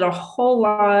begrudge it a whole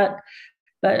lot,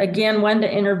 but again, when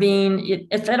to intervene,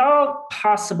 if at all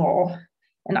possible.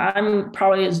 And I'm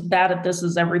probably as bad at this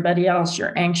as everybody else.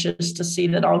 You're anxious to see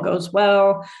that all goes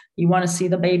well. You want to see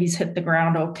the babies hit the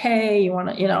ground okay. You want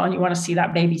to, and you want to see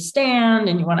that baby stand,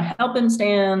 and you want to help him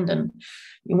stand, and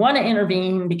you want to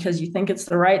intervene because you think it's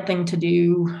the right thing to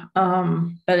do.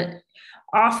 But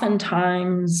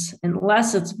oftentimes,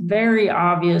 unless it's very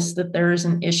obvious that there is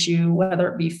an issue, whether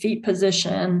it be feet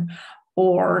position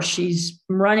or she's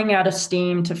running out of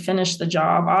steam to finish the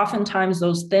job, oftentimes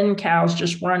those thin cows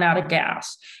just run out of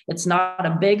gas. It's not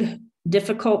a big,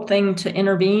 difficult thing to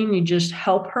intervene. You just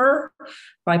help her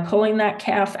by pulling that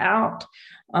calf out.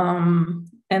 And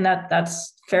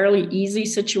that's fairly easy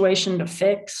situation to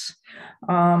fix.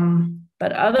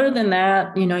 But other than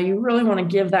that, you really want to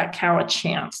give that cow a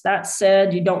chance. That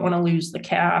said, you don't want to lose the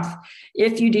calf.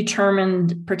 If you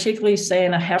determined, particularly say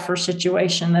in a heifer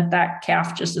situation, that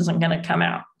calf just isn't going to come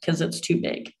out because it's too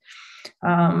big,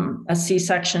 a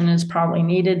C-section is probably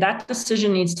needed. That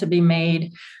decision needs to be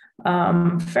made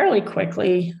fairly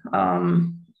quickly.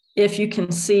 If you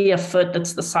can see a foot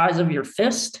that's the size of your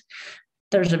fist,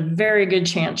 there's a very good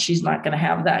chance she's not going to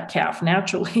have that calf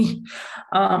naturally.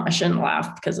 I shouldn't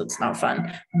laugh because it's not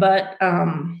fun. But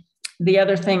the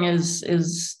other thing is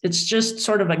it's just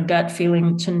sort of a gut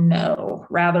feeling to know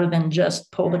rather than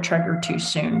just pull the trigger too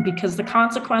soon, because the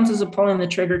consequences of pulling the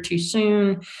trigger too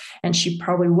soon, and she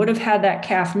probably would have had that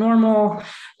calf normal,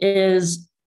 is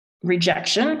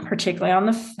rejection, particularly on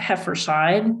the heifer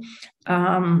side,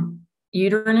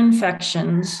 uterine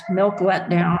infections, milk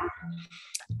letdown,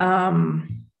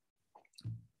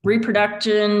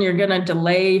 reproduction. You're going to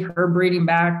delay her breeding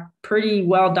back, pretty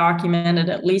well documented,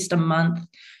 at least a month.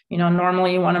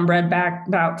 Normally you want them bred back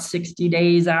about 60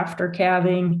 days after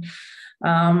calving,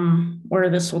 where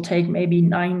this will take maybe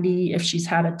 90 if she's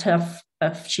had a tough,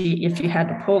 if you had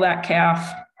to pull that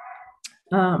calf.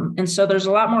 And so there's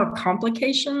a lot more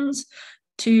complications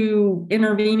to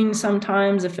intervening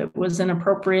sometimes if it was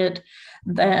inappropriate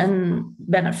than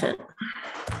benefit.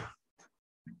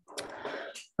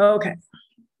 Okay,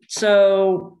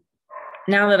 so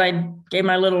now that I gave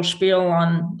my little spiel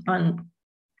on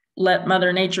let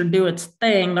Mother Nature do its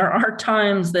thing, there are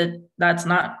times that that's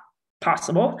not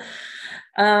possible.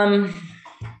 So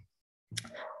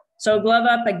glove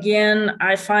up again,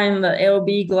 I find the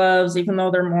AOB gloves, even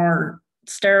though they're more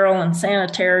sterile and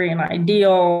sanitary and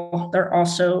ideal, they're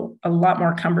also a lot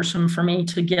more cumbersome for me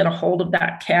to get a hold of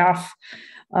that calf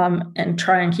and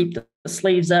try and keep the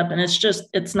sleeves up. And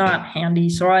it's not handy.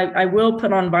 So I will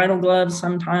put on vinyl gloves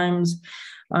sometimes.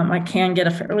 I can get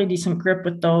a fairly decent grip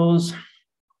with those.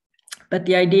 But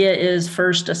the idea is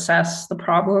first assess the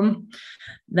problem.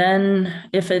 Then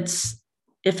if it's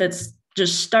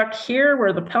just stuck here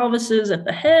where the pelvis is at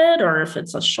the head, or if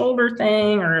it's a shoulder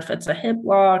thing, or if it's a hip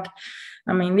lock,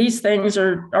 I mean, these things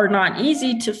are not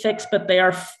easy to fix, but they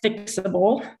are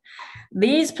fixable.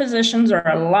 These positions are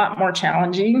a lot more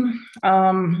challenging.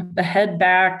 The head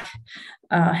back,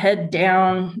 head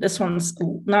down. This one's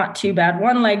not too bad.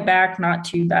 One leg back, not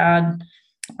too bad.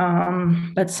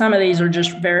 But some of these are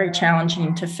just very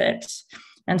challenging to fix.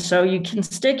 And so you can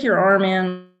stick your arm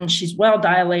in, she's well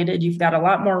dilated. You've got a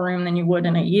lot more room than you would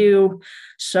in a U.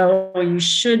 So you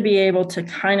should be able to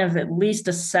kind of at least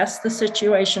assess the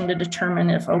situation to determine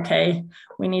if, okay,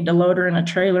 we need to load her in a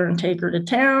trailer and take her to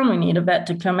town. We need a vet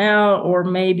to come out, or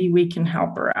maybe we can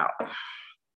help her out.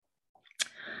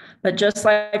 But just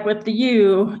like with the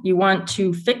U, you want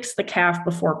to fix the calf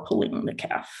before pulling the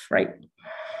calf, right?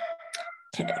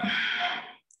 Okay.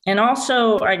 And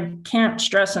also, I can't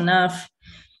stress enough,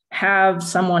 have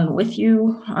someone with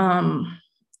you,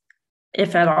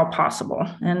 if at all possible.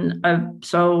 And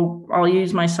so I'll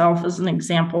use myself as an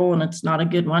example, and it's not a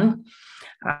good one.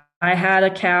 I had a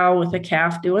cow with a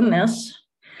calf doing this,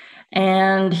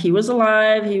 and he was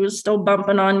alive. He was still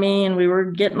bumping on me, and we were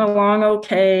getting along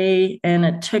okay. And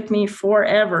it took me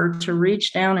forever to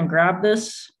reach down and grab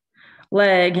this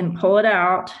leg and pull it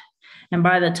out. And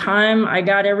by the time I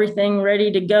got everything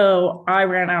ready to go, I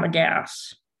ran out of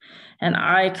gas. And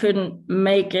I couldn't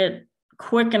make it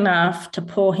quick enough to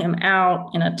pull him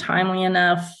out in a timely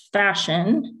enough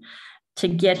fashion to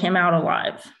get him out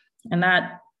alive. And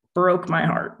that broke my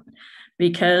heart,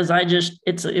 because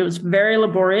it was very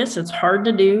laborious. It's hard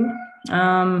to do.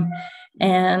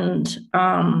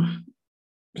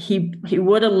 He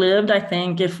would have lived, I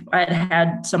think, if I'd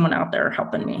had someone out there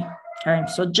helping me. Okay,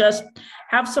 so just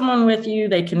have someone with you.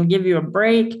 They can give you a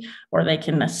break, or they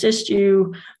can assist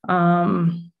you,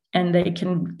 and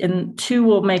two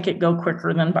will make it go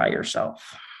quicker than by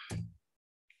yourself.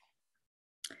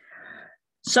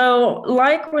 So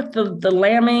like with the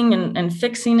lambing and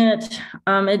fixing it,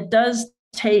 it does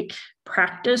take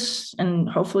practice, and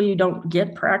hopefully you don't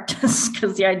get practice,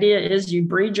 because the idea is you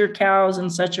breed your cows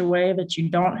in such a way that you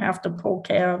don't have to pull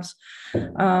calves.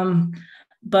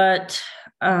 But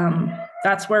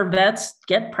that's where vets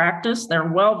get practice.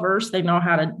 They're well-versed. They know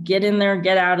how to get in there,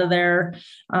 get out of there,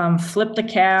 flip the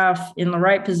calf in the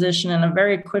right position in a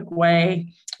very quick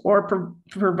way, or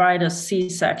provide a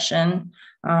C-section.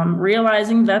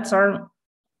 Realizing vets aren't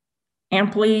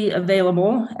amply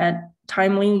available at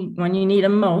timely when you need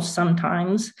them most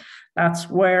sometimes. That's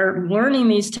where learning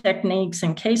these techniques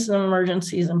in case of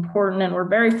emergency is important. And we're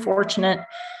very fortunate.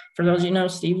 For those you know,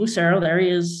 Steve Lucero, there he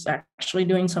is actually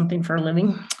doing something for a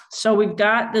living. So we've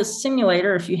got this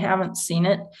simulator, if you haven't seen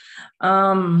it,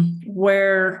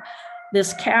 where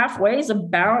this calf weighs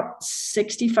about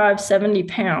 65, 70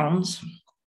 pounds,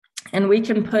 and we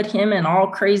can put him in all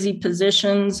crazy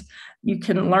positions. You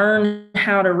can learn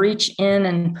how to reach in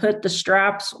and put the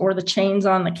straps or the chains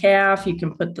on the calf. You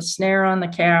can put the snare on the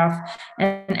calf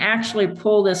and actually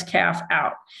pull this calf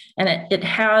out. And it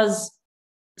has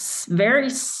very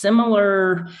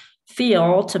similar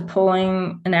feel to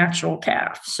pulling an actual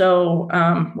calf. So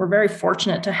we're very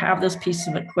fortunate to have this piece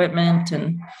of equipment.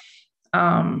 And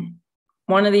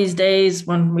one of these days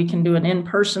when we can do an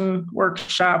in-person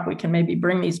workshop, we can maybe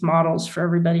bring these models for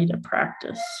everybody to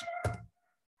practice.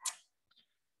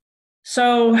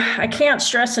 So I can't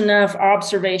stress enough,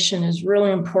 observation is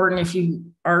really important. If you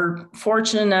are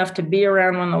fortunate enough to be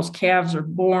around when those calves are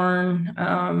born,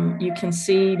 you can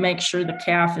see, make sure the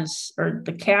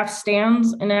calf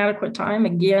stands in adequate time.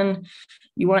 Again,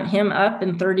 you want him up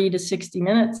in 30 to 60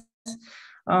 minutes.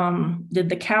 Did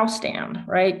the cow stand,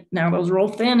 right? Now those real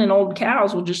thin and old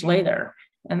cows will just lay there.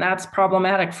 And that's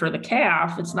problematic for the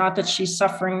calf. It's not that she's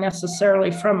suffering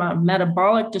necessarily from a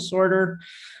metabolic disorder,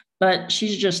 but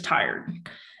she's just tired.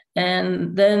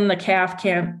 And then the calf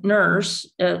can't nurse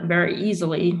very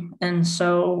easily. And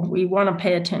so we want to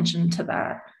pay attention to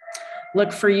that.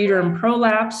 Look for uterine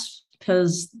prolapse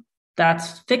because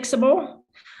that's fixable.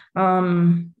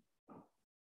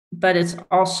 But it's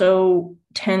also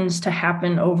tends to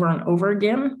happen over and over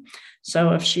again.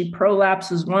 So if she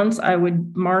prolapses once, I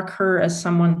would mark her as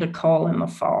someone to call in the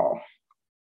fall.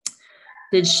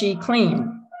 Did she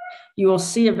clean? You will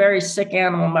see a very sick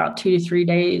animal in about 2 to 3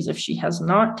 days if she has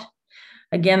not.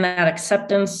 Again, that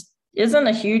acceptance isn't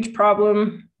a huge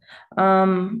problem,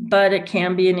 but it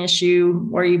can be an issue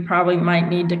where you probably might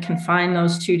need to confine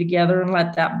those two together and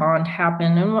let that bond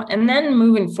happen. And then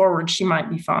moving forward, she might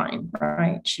be fine,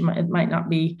 right? It might not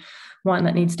be one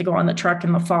that needs to go on the truck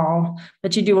in the fall,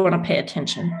 but you do want to pay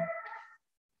attention.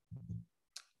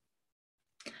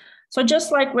 So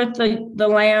just like with the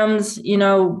lambs,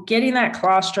 getting that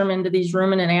colostrum into these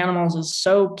ruminant animals is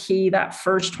so key that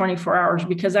first 24 hours,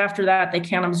 because after that, they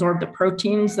can't absorb the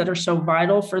proteins that are so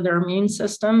vital for their immune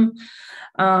system.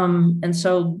 And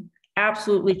so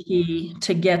absolutely key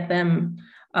to get them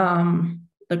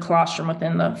the colostrum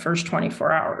within the first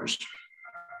 24 hours.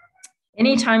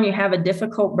 Anytime you have a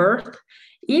difficult birth,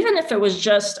 even if it was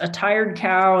just a tired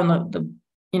cow and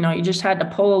you just had to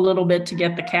pull a little bit to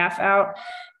get the calf out,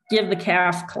 give the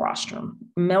calf colostrum,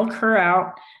 milk her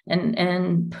out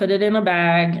and put it in a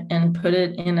bag and put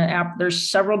it in an app. There's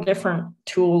several different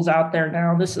tools out there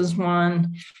now. This is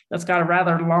one that's got a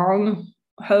rather long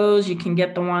hose. You can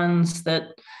get the ones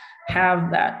that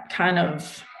have that kind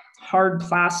of hard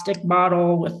plastic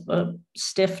bottle with a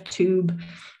stiff tube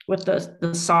with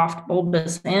the soft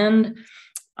bulbous end.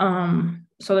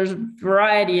 So there's a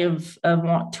variety of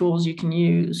tools you can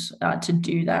use to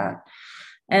do that.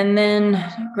 And then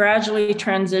gradually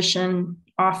transition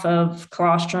off of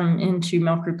colostrum into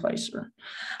milk replacer.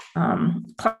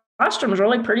 Colostrum is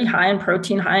really pretty high in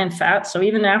protein, high in fat. So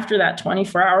even after that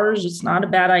 24 hours, it's not a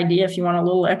bad idea if you want a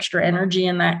little extra energy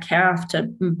in that calf to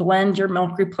blend your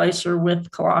milk replacer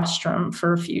with colostrum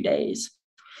for a few days.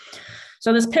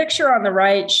 So this picture on the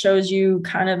right shows you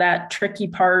kind of that tricky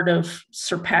part of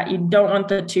you don't want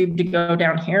the tube to go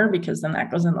down here because then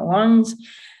that goes in the lungs.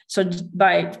 So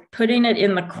by putting it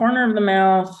in the corner of the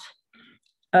mouth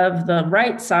of the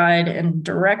right side and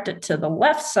direct it to the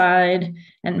left side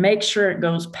and make sure it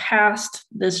goes past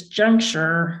this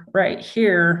juncture right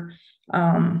here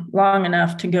long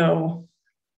enough to go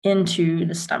into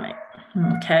the stomach.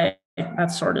 Okay,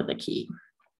 that's sort of the key.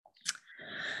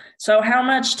 So how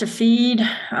much to feed?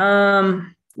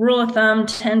 Rule of thumb,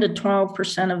 10 to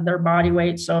 12% of their body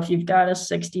weight. So if you've got a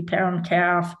 60-pound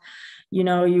calf,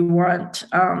 you want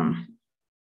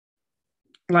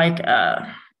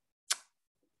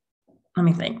let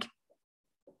me think,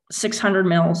 600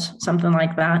 mils, something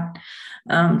like that,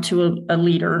 to a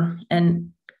liter,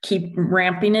 and keep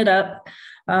ramping it up.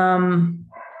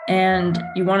 And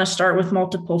you want to start with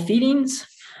multiple feedings,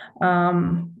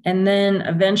 and then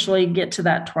eventually get to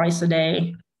that twice a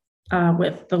day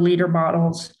with the liter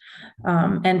bottles.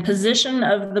 And position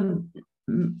of the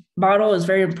bottle is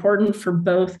very important for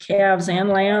both calves and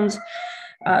lambs.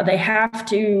 They have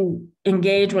to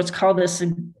engage what's called this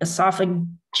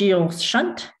esophageal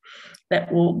shunt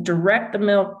that will direct the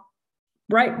milk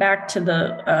right back to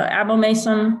the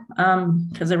abomasum,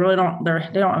 because they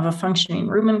don't have a functioning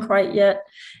rumen quite yet.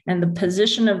 And the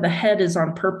position of the head is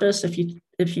on purpose. If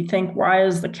you think, why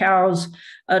is the cow's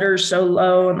udder so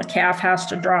low and the calf has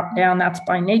to drop down? That's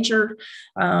by nature.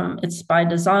 It's by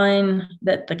design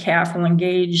that the calf will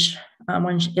engage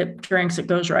when it drinks. It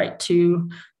goes right to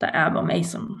the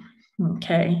abomasum.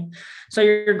 Okay, so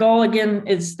your goal again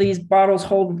is these bottles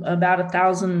hold about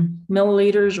 1,000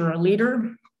 milliliters or a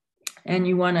liter, and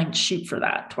you want to shoot for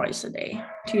that twice a day,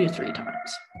 2 to 3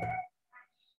 times.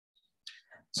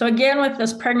 So again, with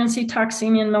this pregnancy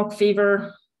toxemia and milk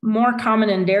fever, more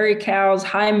common in dairy cows,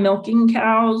 high milking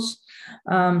cows,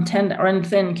 and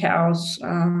thin cows,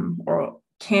 or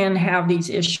can have these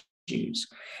issues.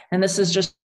 And this is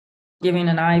just giving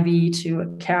an IV to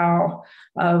a cow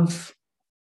of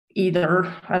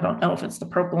either, I don't know if it's the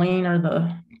propylene or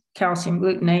the calcium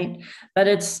gluconate, but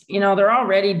it's, you know, they're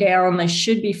already down. They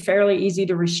should be fairly easy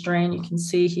to restrain. You can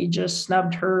see he just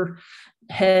snubbed her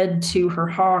head to her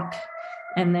hock,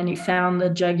 and then he found the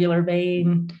jugular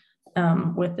vein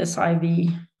with this IV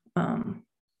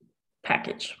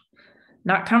package.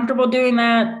 Not comfortable doing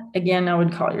that. Again, I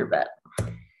would call your vet.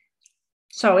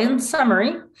 So in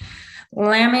summary,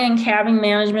 lambing and calving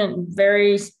management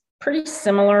varies pretty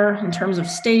similar in terms of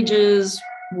stages,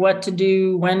 what to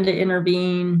do, when to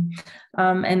intervene,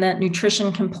 and that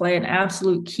nutrition can play an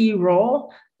absolute key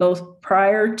role both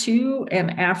prior to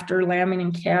and after lambing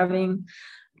and calving.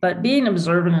 But being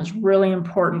observant is really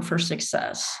important for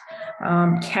success.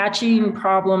 Catching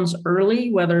problems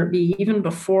early, whether it be even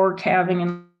before calving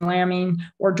and lambing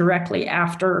or directly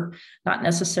after, not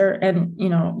necessary, and you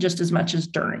know, just as much as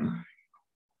during.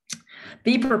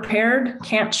 Be prepared,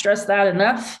 can't stress that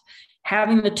enough.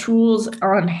 Having the tools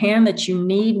on hand that you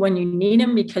need when you need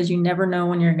them, because you never know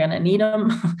when you're going to need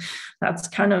them. That's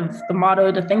kind of the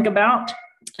motto to think about.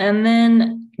 And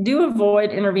then do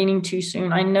avoid intervening too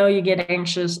soon. I know you get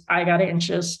anxious. I got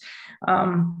anxious.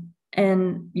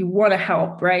 And you want to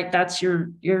help, right? That's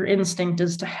your instinct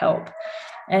is to help.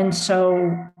 And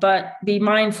so, but be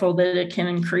mindful that it can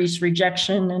increase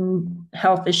rejection and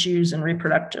health issues and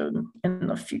reproductive in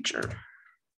the future.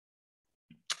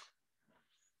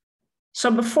 So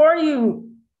before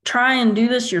you try and do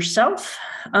this yourself,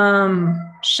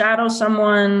 shadow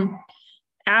someone,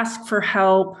 ask for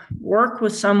help, work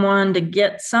with someone to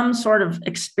get some sort of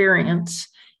experience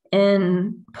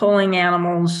in pulling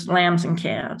animals, lambs and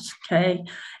calves, okay?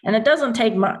 And it doesn't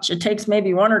take much. It takes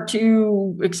maybe 1 or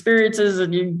 2 experiences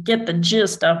and you get the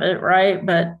gist of it, right?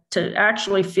 But to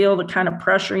actually feel the kind of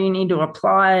pressure you need to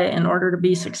apply in order to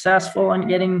be successful in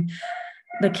getting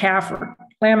the calf or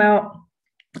lamb out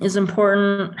is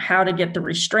important. How to get the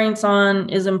restraints on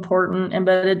is important,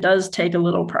 but it does take a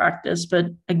little practice. But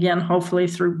again, hopefully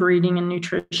through breeding and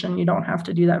nutrition, you don't have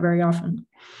to do that very often.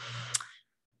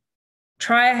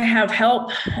 Try to have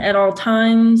help at all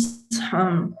times.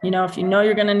 You know, if you know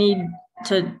you're going to need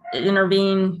to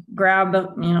intervene, grab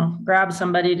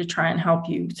somebody to try and help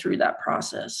you through that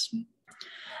process.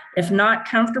 If not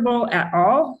comfortable at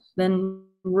all, then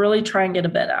really try and get a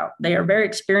vet out. They are very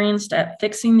experienced at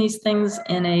fixing these things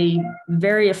in a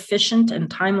very efficient and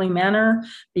timely manner,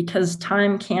 because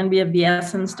time can be of the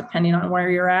essence depending on where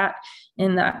you're at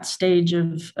in that stage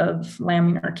of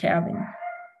lambing or calving.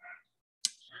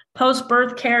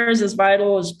 Post-birth care is as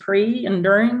vital as pre and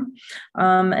during.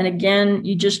 And again,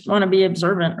 you just want to be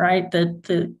observant, right? That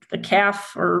the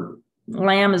calf or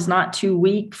lamb is not too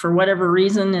weak for whatever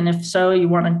reason. And if so, you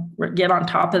want to get on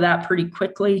top of that pretty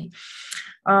quickly.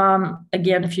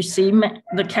 Again, if you see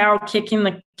the cow kicking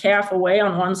the calf away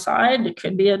on one side, it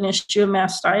could be an issue of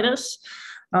mastitis.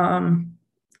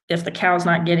 If the cow's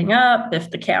not getting up, if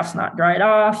the calf's not dried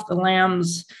off, the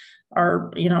lambs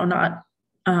are, not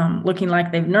looking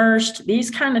like they've nursed.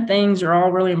 These kind of things are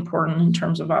all really important in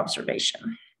terms of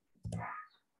observation.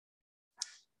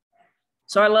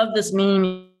 So I love this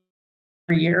meme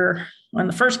every year when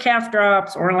the first calf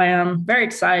drops or lamb, very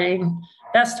exciting,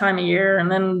 best time of year. And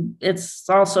then it's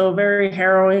also very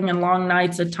harrowing and long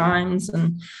nights at times.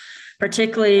 And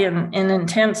particularly in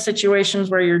intense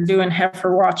situations where you're doing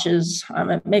heifer watches,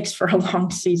 it makes for a long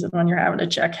season when you're having to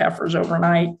check heifers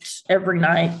overnight, every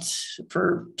night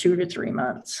for 2 to 3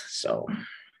 months. So,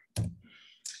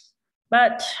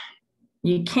 but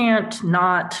you can't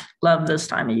not love this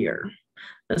time of year.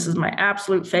 This is my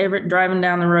absolute favorite, driving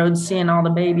down the road, seeing all the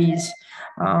babies,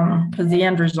 because the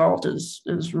end result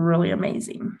is really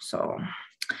amazing. So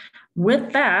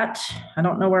with that, I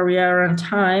don't know where we are on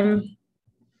time.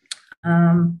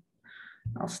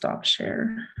 I'll stop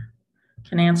share.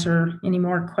 Can answer any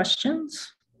more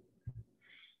questions.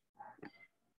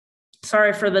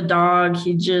 Sorry for the dog.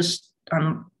 He just,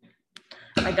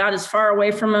 I got as far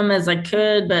away from him as I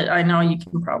could, but I know you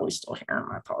can probably still hear him.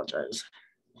 I apologize.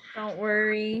 Don't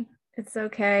worry. It's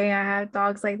okay. I have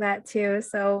dogs like that too.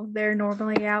 So they're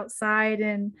normally outside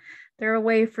and they're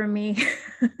away from me.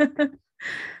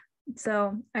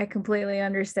 So I completely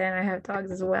understand. I have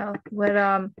dogs as well.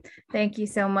 But thank you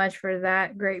so much for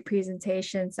that great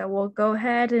presentation. So we'll go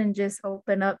ahead and just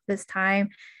open up this time.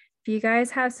 If you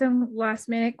guys have some last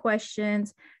minute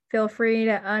questions, feel free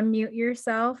to unmute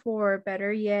yourself, or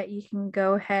better yet, you can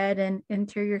go ahead and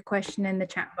enter your question in the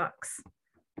chat box.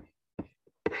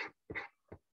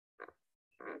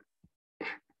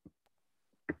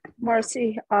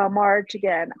 Marcy, Marge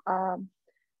again.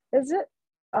 Is it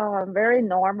very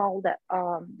normal that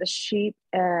the sheep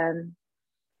and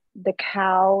the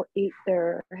cow eat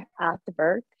their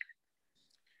afterbirth?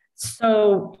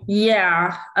 So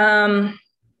yeah,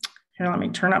 here, let me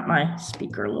turn up my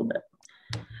speaker a little bit.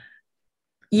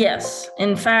 Yes,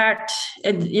 in fact,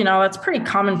 that's pretty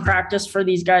common practice for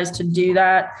these guys to do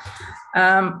that.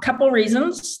 Couple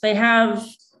reasons.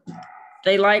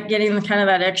 They like getting the kind of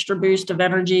that extra boost of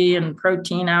energy and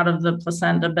protein out of the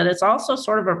placenta, but it's also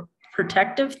sort of a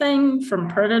protective thing from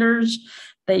predators.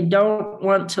 They don't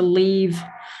want to leave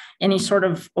any sort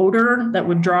of odor that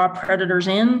would draw predators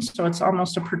in. So it's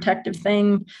almost a protective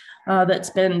thing that's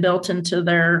been built into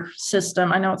their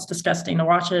system. I know it's disgusting to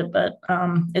watch it, but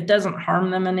it doesn't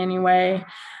harm them in any way.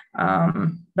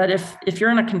 But if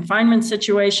you're in a confinement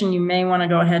situation, you may want to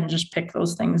go ahead and just pick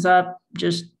those things up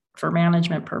just for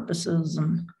management purposes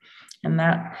and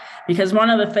that, because one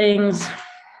of the things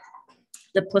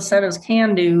that placentas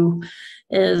can do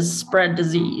is spread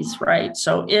disease, right?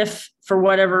 So if for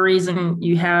whatever reason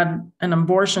you had an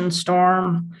abortion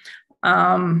storm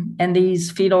and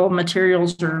these fetal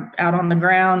materials are out on the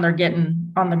ground, they're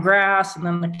getting on the grass, and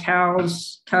then the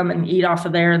cows come and eat off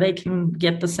of there, they can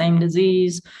get the same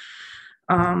disease.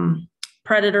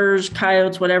 Predators,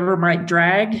 coyotes, whatever, might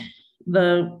drag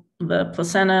the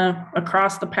placenta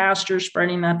across the pasture,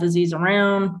 spreading that disease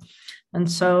around.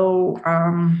 And so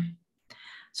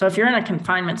if you're in a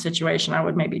confinement situation, I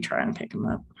would maybe try and pick them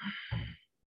up.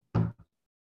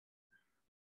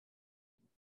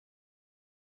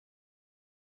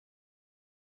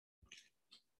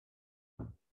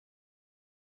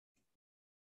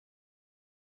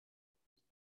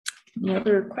 Any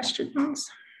other questions?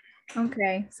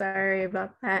 Okay, sorry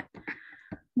about that.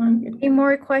 Any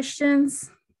more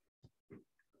questions?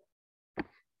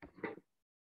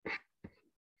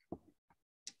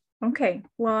 Okay,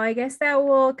 well, I guess that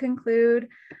will conclude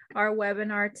our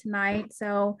webinar tonight.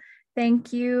 So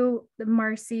thank you,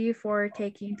 Marcy, for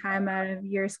taking time out of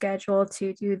your schedule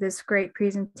to do this great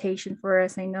presentation for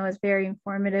us. I know it's very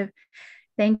informative.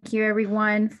 Thank you,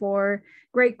 everyone, for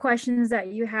great questions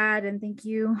that you had. And thank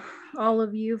you, all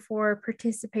of you, for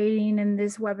participating in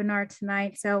this webinar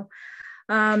tonight. So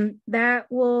that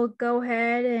will go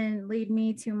ahead and lead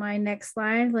me to my next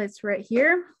slide. Let's right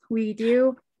here. We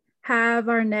do have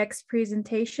our next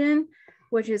presentation,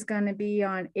 which is going to be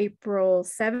on April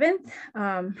 7th,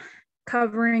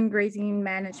 covering grazing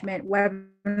management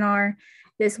webinar.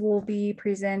 This will be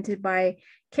presented by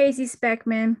Casey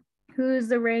Speckman, who's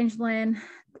the rangeland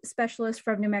specialist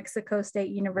from New Mexico State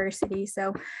University.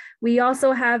 So we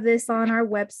also have this on our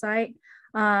website.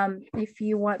 If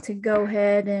you want to go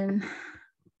ahead and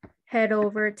head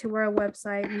over to our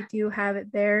website, we do have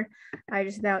it there. I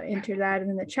just now entered that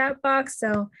in the chat box.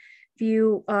 So if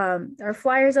you, our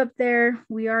flyers up there,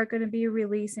 we are going to be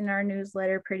releasing our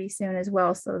newsletter pretty soon as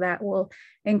well. So that will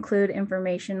include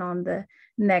information on the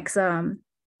next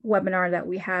webinar that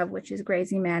we have, which is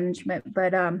grazing management.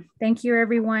 But thank you,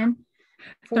 everyone.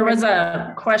 There was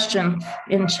a question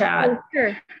in chat. Oh,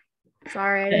 sure.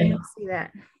 Sorry, I didn't see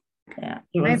that. Yeah,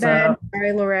 my bad.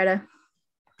 Sorry, Loretta.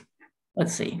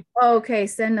 Let's see. Oh, okay,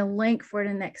 send a link for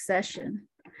the next session.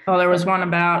 Oh, there was one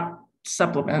about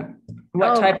supplement.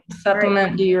 What type of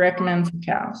supplement do you recommend for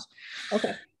cows?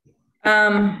 Okay.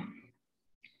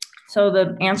 So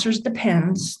the answer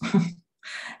depends.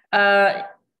 I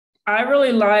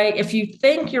really like, if you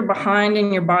think you're behind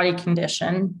in your body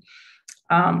condition,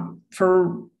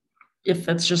 if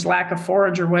it's just lack of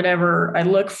forage or whatever, I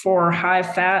look for high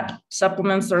fat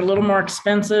supplements. They're a little more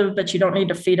expensive, but you don't need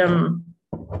to feed them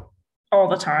all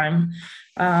the time.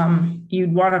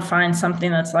 You'd want to find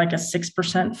something that's like a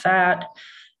 6% fat.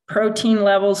 Protein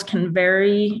levels can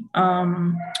vary.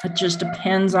 It just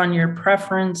depends on your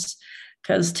preference,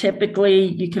 because typically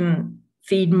you can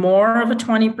feed more of a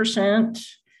 20%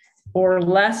 or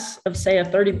less of, say, a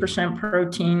 30%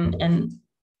 protein, and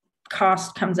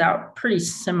cost comes out pretty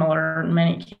similar in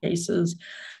many cases.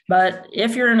 But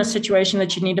if you're in a situation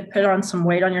that you need to put on some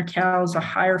weight on your cows, a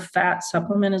higher fat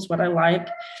supplement is what I like.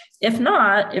 If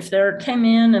not, if they came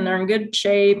in and they're in good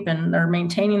shape and they're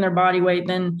maintaining their body weight,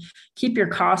 then keep your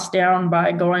costs down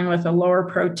by going with a lower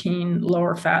protein,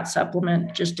 lower fat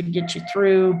supplement just to get you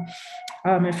through.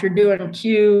 If you're doing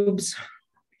cubes,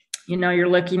 you're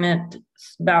looking at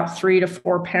about 3 to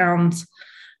 4 pounds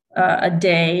a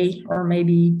day, or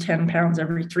maybe 10 pounds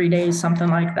every 3 days, something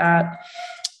like that.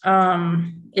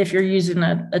 If you're using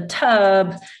a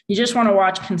tub, you just want to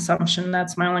watch consumption.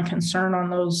 That's my only concern on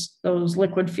those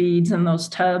liquid feeds and those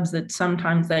tubs, that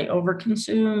sometimes they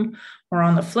overconsume, or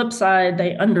on the flip side,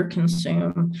 they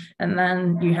underconsume, and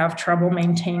then you have trouble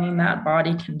maintaining that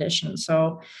body condition.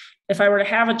 So if I were to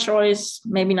have a choice,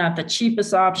 maybe not the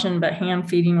cheapest option, but hand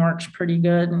feeding works pretty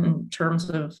good in terms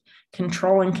of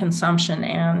controlling consumption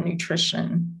and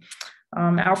nutrition.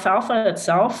 Alfalfa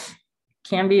itself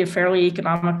can be a fairly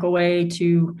economical way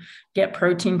to get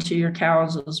protein to your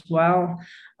cows as well.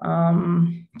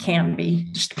 Can be,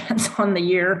 just depends on the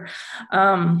year.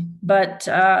 But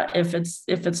if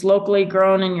it's locally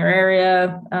grown in your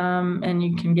area, and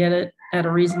you can get it at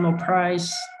a reasonable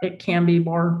price, it can be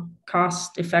more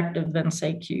cost effective than,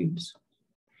 say, cubes.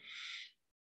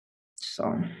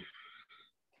 So,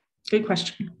 good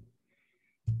question.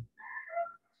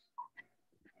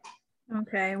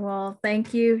 Okay, well,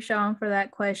 thank you, Sean, for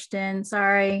that question.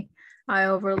 Sorry, I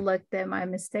overlooked it, my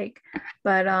mistake.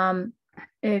 But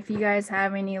if you guys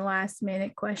have any last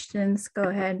minute questions, go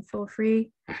ahead, feel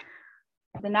free.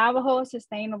 The Navajo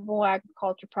Sustainable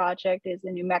Agriculture Project is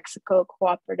a New Mexico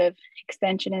cooperative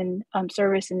extension and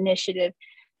service initiative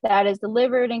that is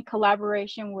delivered in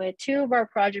collaboration with two of our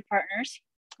project partners.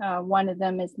 One of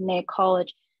them is the NSA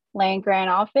College Land Grant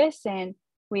Office, and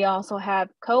we also have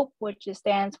COPE, which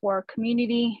stands for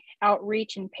Community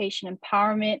Outreach and Patient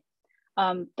Empowerment.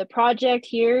 The project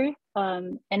here,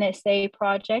 NSA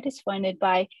project, is funded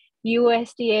by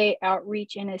USDA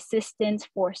Outreach and Assistance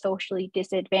for Socially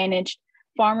Disadvantaged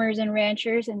Farmers and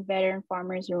Ranchers and Veteran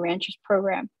Farmers and Ranchers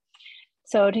program.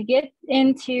 So to get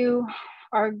into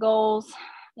our goals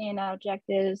and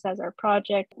objectives as our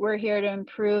project, we're here to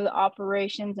improve the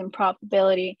operations and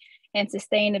profitability and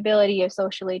sustainability of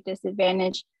socially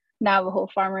disadvantaged Navajo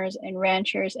farmers and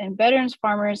ranchers and veterans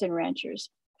farmers and ranchers.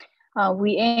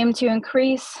 We aim to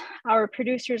increase our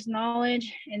producers'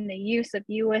 knowledge in the use of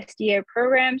USDA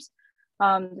programs.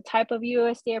 The type of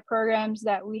USDA programs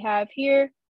that we have here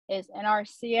is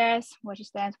NRCS, which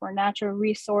stands for Natural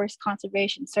Resource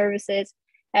Conservation Services,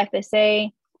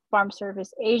 FSA, Farm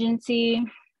Service Agency,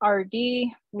 RD,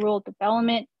 Rural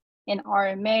Development, and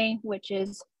RMA, which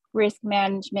is Risk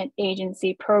Management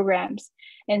Agency programs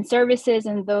and services,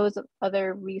 and those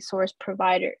other resource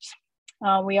providers.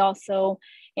 We also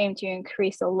aim to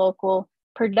increase the local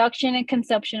production and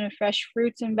consumption of fresh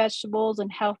fruits and vegetables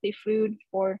and healthy food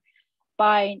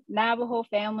by Navajo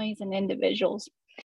families and individuals.